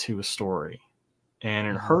into a story. And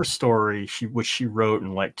in her story, which she wrote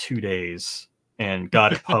in like 2 days and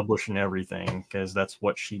got it published and everything, because that's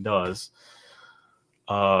what she does.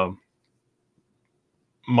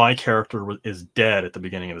 My character is dead at the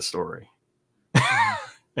beginning of the story.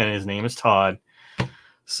 And his name is Todd.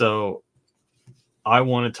 So I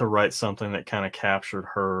wanted to write something that kind of captured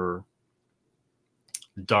her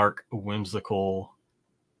dark, whimsical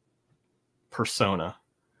persona.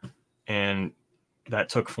 And that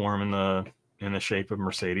took form in the shape of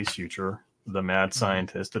Mercedes Future, the mad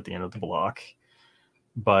scientist at the end of the block.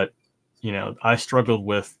 But, I struggled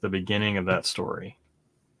with the beginning of that story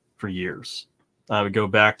for years. I would go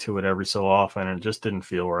back to it every so often, and it just didn't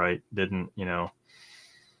feel right.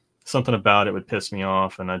 Something about it would piss me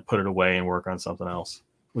off, and I'd put it away and work on something else,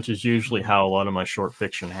 which is usually how a lot of my short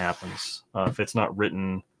fiction happens. If it's not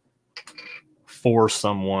written for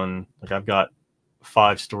someone. Like I've got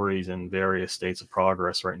 5 stories in various states of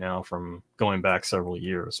progress right now from going back several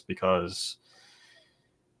years because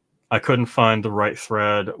I couldn't find the right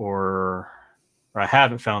thread, or I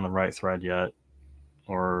haven't found the right thread yet,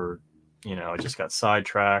 or, you know, I just got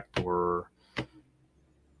sidetracked, or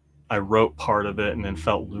I wrote part of it and then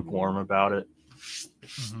felt lukewarm about it.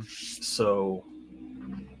 Mm-hmm. So,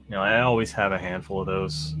 you know, I always have a handful of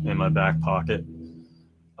those in my back pocket.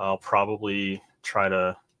 I'll probably try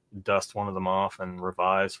to dust one of them off and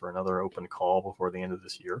revise for another open call before the end of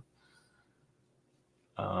this year.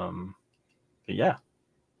 But yeah,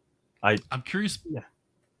 I'm curious. Yeah,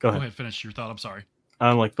 go ahead. Finish your thought. I'm sorry.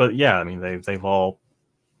 I'm like, but yeah, I mean, they've all.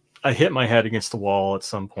 I hit my head against the wall at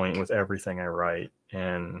some point with everything I write,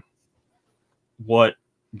 and what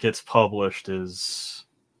gets published is,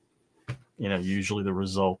 you know, usually the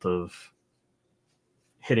result of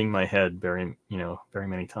hitting my head very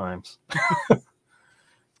many times.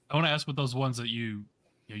 I want to ask, with those ones that you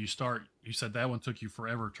start, you said that one took you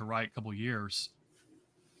forever to write, a couple of years.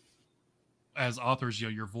 As authors, you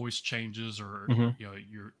know, your voice changes, or mm-hmm. you know,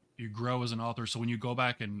 you grow as an author. So when you go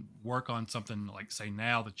back and work on something like, say,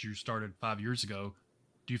 now that you started 5 years ago,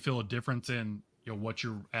 do you feel a difference in, you know, what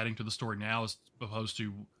you're adding to the story now as opposed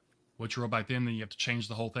to what you wrote back then? Then you have to change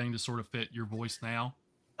the whole thing to sort of fit your voice now.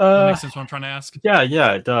 That makes sense what I'm trying to ask?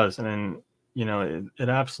 Yeah, it does. And, you know, it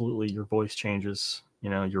absolutely, your voice changes, you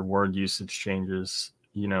know, your word usage changes,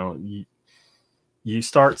 you know, you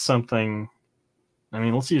start something. I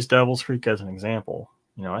mean, let's use Devil's Creek as an example.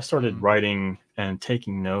 You know, I started writing and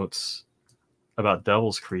taking notes about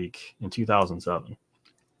Devil's Creek in 2007.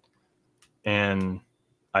 And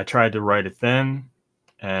I tried to write it then,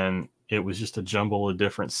 and it was just a jumble of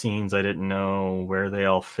different scenes. I didn't know where they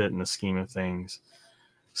all fit in the scheme of things.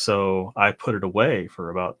 So I put it away for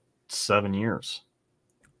about 7 years.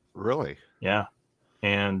 Really? Yeah.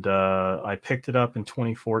 And I picked it up in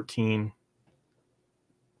 2014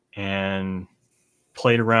 and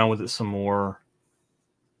played around with it some more.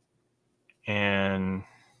 And,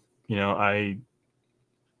 you know, I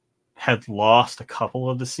had lost a couple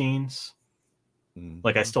of the scenes.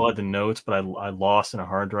 Like I still had the notes, but I lost in a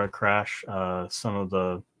hard drive crash some of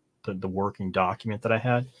the working document that I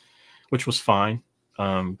had, which was fine.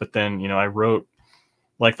 But then, you know, I wrote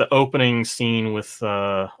like the opening scene with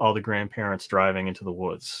all the grandparents driving into the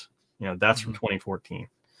woods. You know, that's from 2014.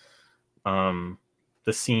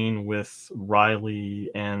 The scene with Riley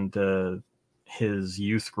and his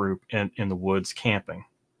youth group in the woods camping,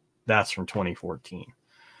 that's from 2014.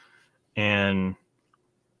 And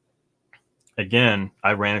again,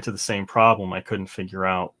 I ran into the same problem. I couldn't figure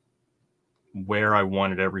out where I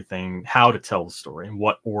wanted everything, how to tell the story, and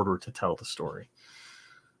what order to tell the story.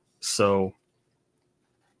 So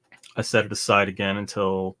I set it aside again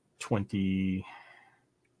until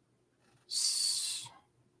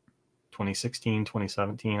 2016,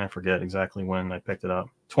 2017. I forget exactly when I picked it up.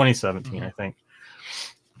 2017, I think.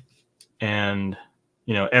 And,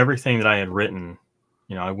 you know, everything that I had written,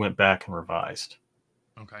 you know, I went back and revised.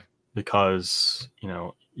 Okay. Because, you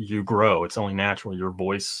know, you grow. It's only natural. Your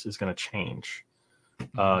voice is going to change.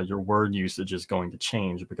 Your word usage is going to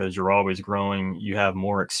change because you're always growing. You have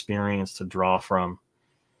more experience to draw from.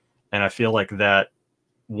 And I feel like that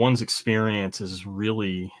one's experience is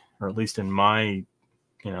really, or at least in my,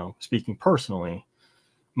 you know, speaking personally,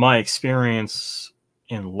 my experience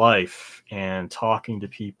in life and talking to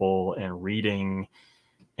people and reading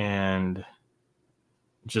and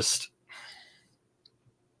just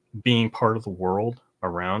being part of the world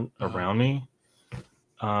around me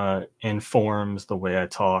informs the way I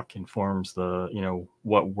talk, informs the, you know,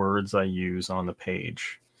 what words I use on the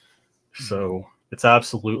page. So it's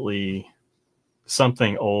absolutely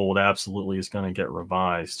something old absolutely is going to get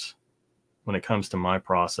revised when it comes to my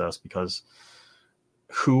process, because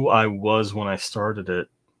who I was when I started it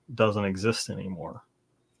doesn't exist anymore.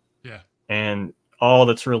 Yeah. And all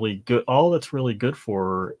that's really good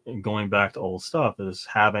for going back to old stuff is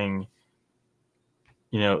having,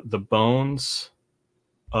 you know, the bones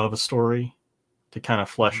of a story to kind of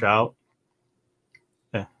flesh out.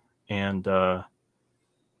 And,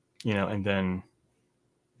 you know, and then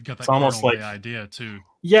you got that, it's almost like the idea too.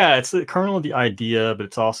 Yeah, it's the kernel of the idea, but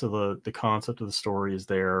it's also the concept of the story is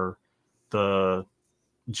there. The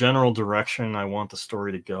general direction I want the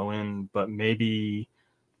story to go in, but maybe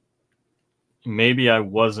I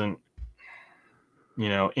wasn't, you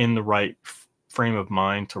know, in the right frame of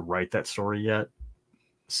mind to write that story yet.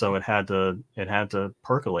 So it had to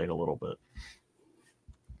percolate a little bit.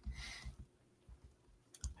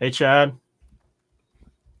 Hey, Chad.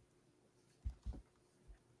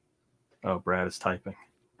 Oh, Brad is typing.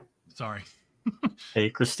 Sorry. Hey,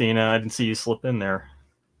 Christina, I didn't see you slip in there.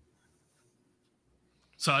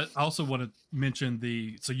 So I also want to mention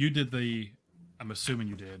so you did I'm assuming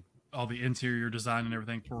you did all the interior design and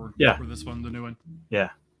everything for this one, the new one. Yeah.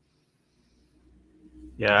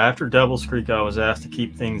 Yeah, after Devil's Creek, I was asked to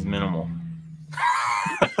keep things minimal.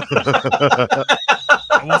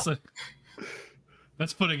 I will say,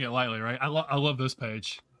 that's putting it lightly, right? I love this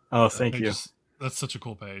page. Oh, thank you. That's such a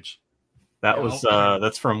cool page. That was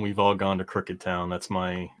that's from We've All Gone to Crooked Town. That's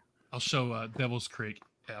my. I'll show Devil's Creek.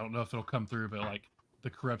 I don't know if it'll come through, but like the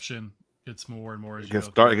corruption gets more and more as it gets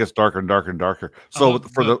darker and darker and darker. So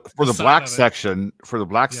for the black section,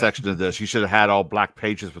 section of this, you should have had all black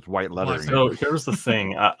pages with white lettering. So here's the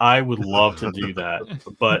thing: I would love to do that,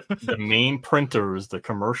 but the main printers, the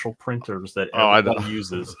commercial printers that everyone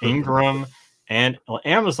uses, Ingram and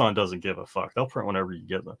Amazon doesn't give a fuck. They'll print whenever you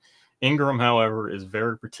give them. Ingram, however, is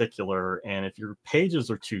very particular, and if your pages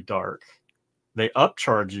are too dark, they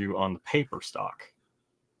upcharge you on the paper stock.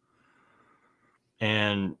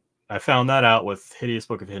 And I found that out with Hideous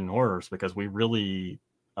Book of Hidden Horrors because we really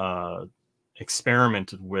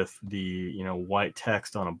experimented with the white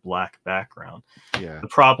text on a black background. Yeah. The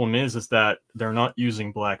problem is that they're not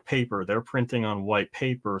using black paper; they're printing on white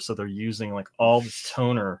paper, so they're using like all this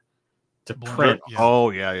toner to print. Yeah.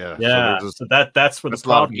 Oh yeah. Yeah. So that's where the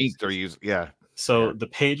problem ink they're using. Yeah. So the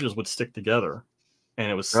pages would stick together,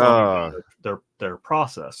 and it was slowing their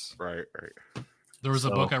process. Right. There was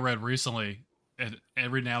a book I read recently. And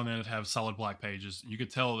every now and then it'd have solid black pages. You could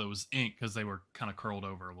tell it was ink because they were kind of curled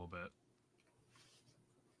over a little bit.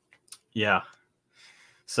 Yeah.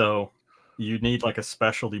 So you need like a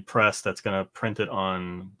specialty press that's going to print it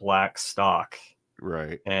on black stock.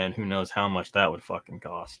 Right. And who knows how much that would fucking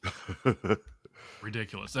cost.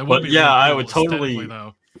 Ridiculous. But yeah, I would totally,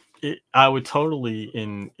 I would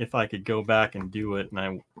totally, if I could go back and do it and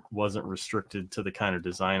I wasn't restricted to the kind of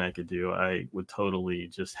design I could do, I would totally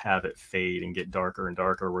just have it fade and get darker and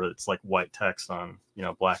darker where it's like white text on,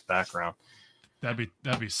 black background. That'd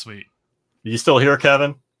be sweet. You still here,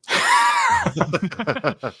 Kevin?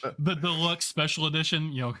 the deluxe special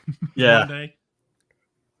edition, yeah. One day.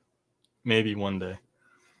 Maybe one day.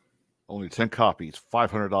 Only 10 copies,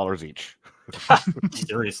 $500 each.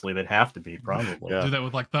 Seriously, they'd have to be probably. Yeah. Do that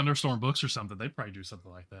with like Thunderstorm Books or something. They'd probably do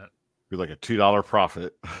something like that. Be like a $2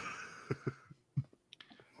 profit.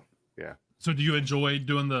 Yeah. So do you enjoy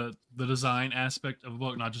doing the design aspect of a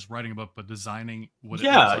book, not just writing a book, but designing what it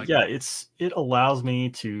looks like? Yeah, it allows me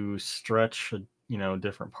to stretch a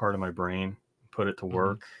different part of my brain, put it to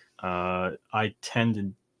work. I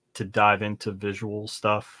tend to dive into visual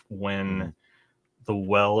stuff when the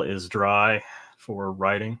well is dry for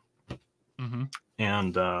writing.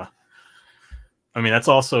 And I mean, that's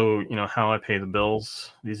also how I pay the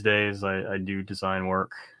bills these days. I do design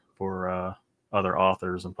work for other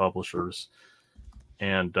authors and publishers,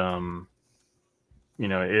 and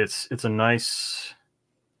it's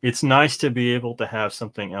nice to be able to have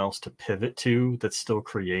something else to pivot to that's still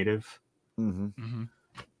creative. And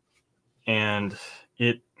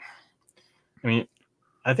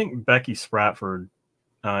I think Becky Spratford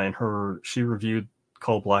she reviewed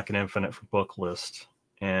Cold Black and Infinite for Book List,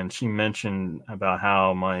 and she mentioned about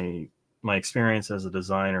how my experience as a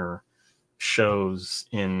designer shows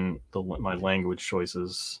in my language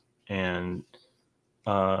choices. And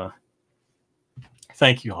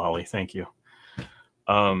thank you, Holly. Thank you.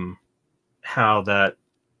 How that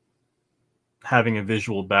having a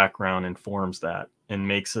visual background informs that and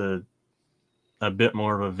makes a bit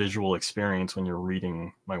more of a visual experience when you're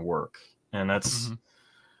reading my work. And that's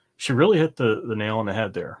she really hit the nail on the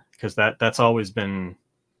head there, because that's always been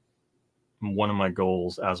one of my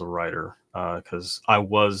goals as a writer, because I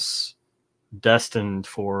was destined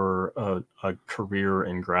for a career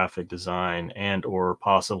in graphic design and or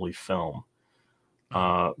possibly film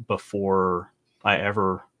before I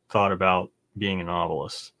ever thought about being a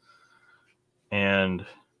novelist. And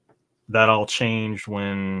that all changed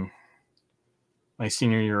when my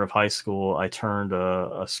senior year of high school, I turned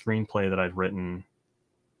a screenplay that I'd written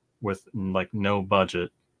with like no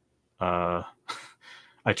budget. I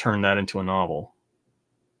turned that into a novel.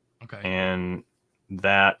 Okay. And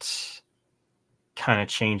that kind of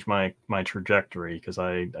changed my trajectory, because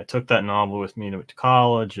I took that novel with me to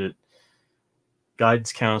college.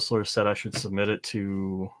 Guidance counselor said I should submit it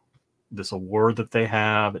to this award that they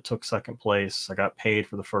have. It took second place. I got paid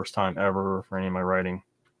for the first time ever for any of my writing.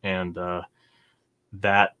 And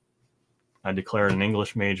that I declared an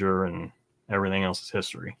English major, and everything else is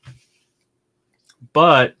history.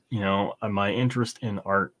 But, my interest in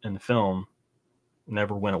art and film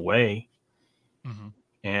never went away.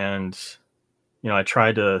 And, I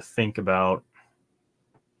tried to think about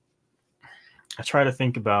try to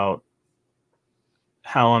think about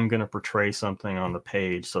how I'm going to portray something on the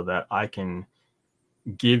page so that I can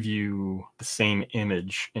give you the same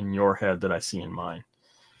image in your head that I see in mine.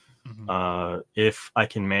 If I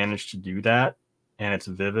can manage to do that and it's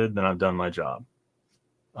vivid, then I've done my job.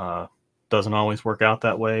 Doesn't always work out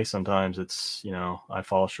that way. Sometimes it's, I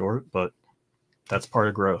fall short, but that's part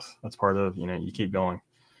of growth. That's part of, you keep going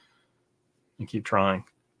and keep trying.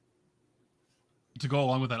 To go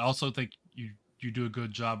along with that, I also think you do a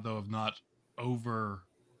good job, though, of not over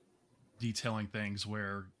detailing things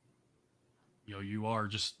where, you are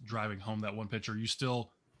just driving home that one picture. You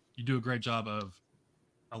do a great job of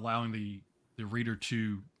allowing the reader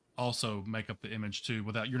to also make up the image too,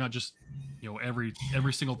 without, you're not just, every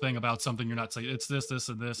single thing about something, you're not saying it's this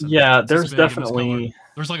and this. And yeah, there's definitely,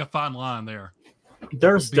 there's like a fine line there.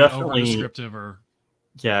 There's definitely over descriptive or.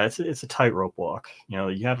 Yeah, it's a tightrope walk.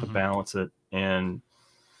 You have to balance it. And,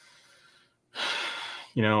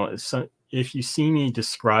 so if you see me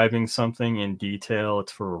describing something in detail,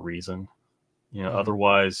 it's for a reason.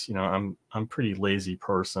 Otherwise, I'm a pretty lazy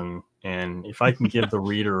person. And if I can give the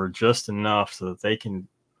reader just enough so that they can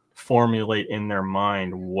formulate in their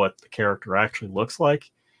mind what the character actually looks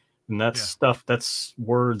like, and that's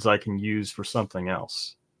words I can use for something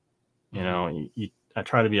else. I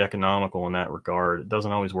try to be economical in that regard. It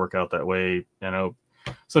doesn't always work out that way. I know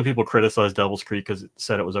some people criticize Devil's Creek because it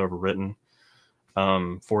said it was overwritten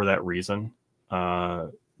for that reason.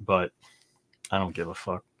 But I don't give a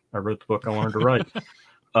fuck. I wrote the book I wanted to write.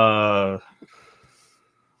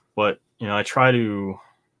 But I try to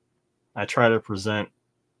present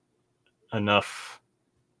enough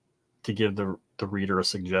to give the reader a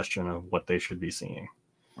suggestion of what they should be seeing.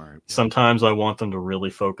 Right. Sometimes I want them to really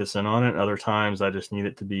focus in on it. Other times I just need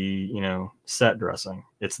it to be, set dressing.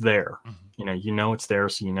 It's there. It's there,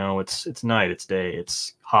 so it's night, it's day,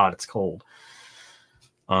 it's hot, it's cold.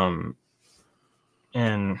 And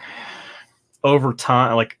over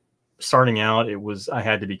time, like starting out, I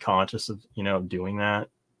had to be conscious of, doing that.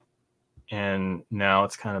 And now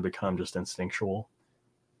it's kind of become just instinctual.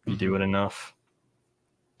 You do it enough.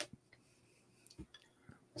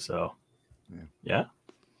 So, yeah.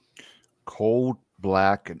 Cold,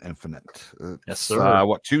 Black, and Infinite. Yes, sir.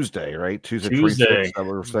 Tuesday, right? Tuesday. 26th, that what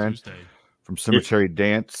we're saying? Tuesday. From Cemetery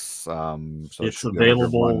Dance. So it's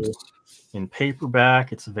available in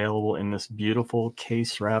paperback. It's available in this beautiful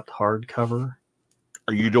case-wrapped hardcover.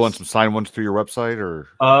 Are you doing some signed ones through your website, or?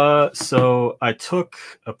 So I took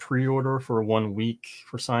a pre-order for 1 week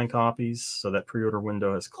for signed copies, so that pre-order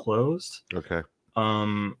window has closed. Okay.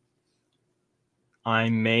 I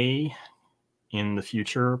may, in the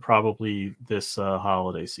future, probably this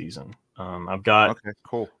holiday season. I've got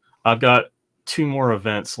cool. I've got 2 more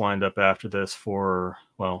events lined up after this for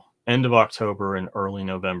end of October and early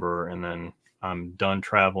November, and then I'm done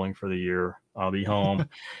traveling for the year. I'll be home.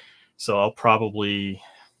 So I'll probably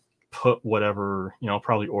put whatever, I'll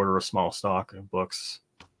probably order a small stock of books.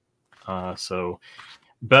 So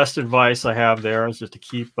best advice I have there is just to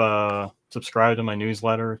keep subscribe to my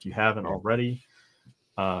newsletter if you haven't already.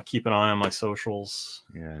 Keep an eye on my socials.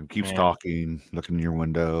 Yeah, and keep stalking, looking in your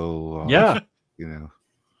window. And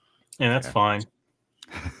that's fine.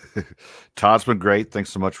 Todd's been great. Thanks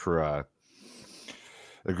so much for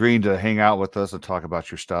agreeing to hang out with us and talk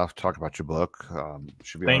about your stuff, talk about your book.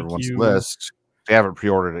 Should be on everyone's list. If they haven't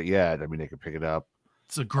pre-ordered it yet, they can pick it up.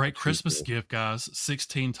 It's a great Christmas gift, guys.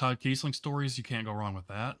 16 Todd Keisling stories. You can't go wrong with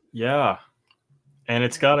that. Yeah. And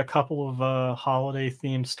it's got a couple of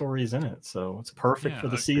holiday-themed stories in it, so it's perfect for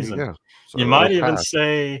the season. Yeah. So you might even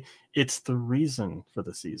say it's the reason for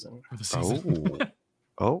the season. For the season.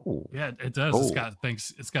 Oh. Yeah, it does. It's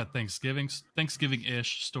got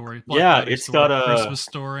Thanksgiving-ish story. Black Friday story, got a Christmas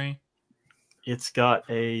story. It's got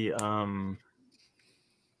a what's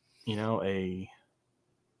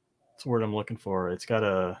the word I'm looking for? It's got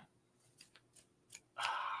a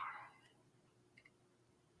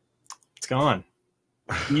it's gone.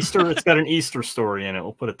 Easter, it's got an Easter story in it.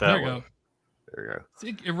 We'll put it that way. There you go.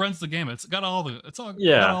 See, it runs the gamut. It's got all the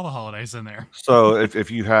got all the holidays in there. So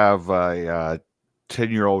if you have a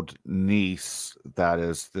 10-year-old niece that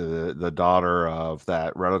is the daughter of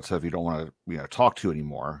that relative you don't want to talk to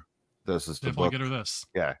anymore, this is the definitely book. Get her this.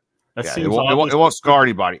 Yeah. It won't scar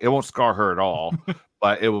anybody. It won't scar her at all,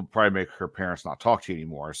 but it will probably make her parents not talk to you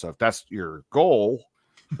anymore. So if that's your goal,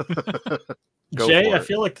 Jay, I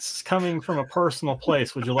feel like this is coming from a personal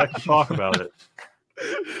place. Would you like to talk about it?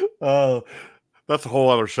 That's a whole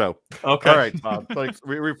other show. Okay. All right, Todd. Thanks.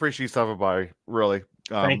 We appreciate you stopping by. Really.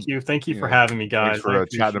 Thank you for having me, guys. Thanks for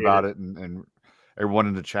chatting about it, and everyone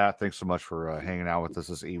in the chat. Thanks so much for hanging out with us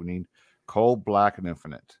this evening. Cold, Black, and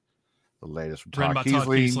Infinite. The latest from Written by Todd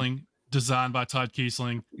Keisling. Designed by Todd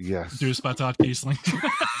Keisling. Yes. Produced by Todd Keisling.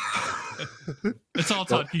 It's all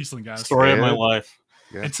Todd Keisling, guys. Story of my life.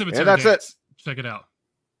 Yeah. It's And that's it. Check it out.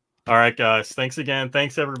 All right, guys. Thanks again.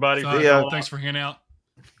 Thanks, everybody. Thanks for hanging out.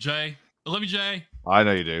 Jay. I love you, Jay. I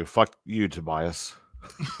know you do. Fuck you, Tobias.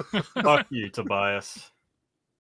 Fuck you, Tobias.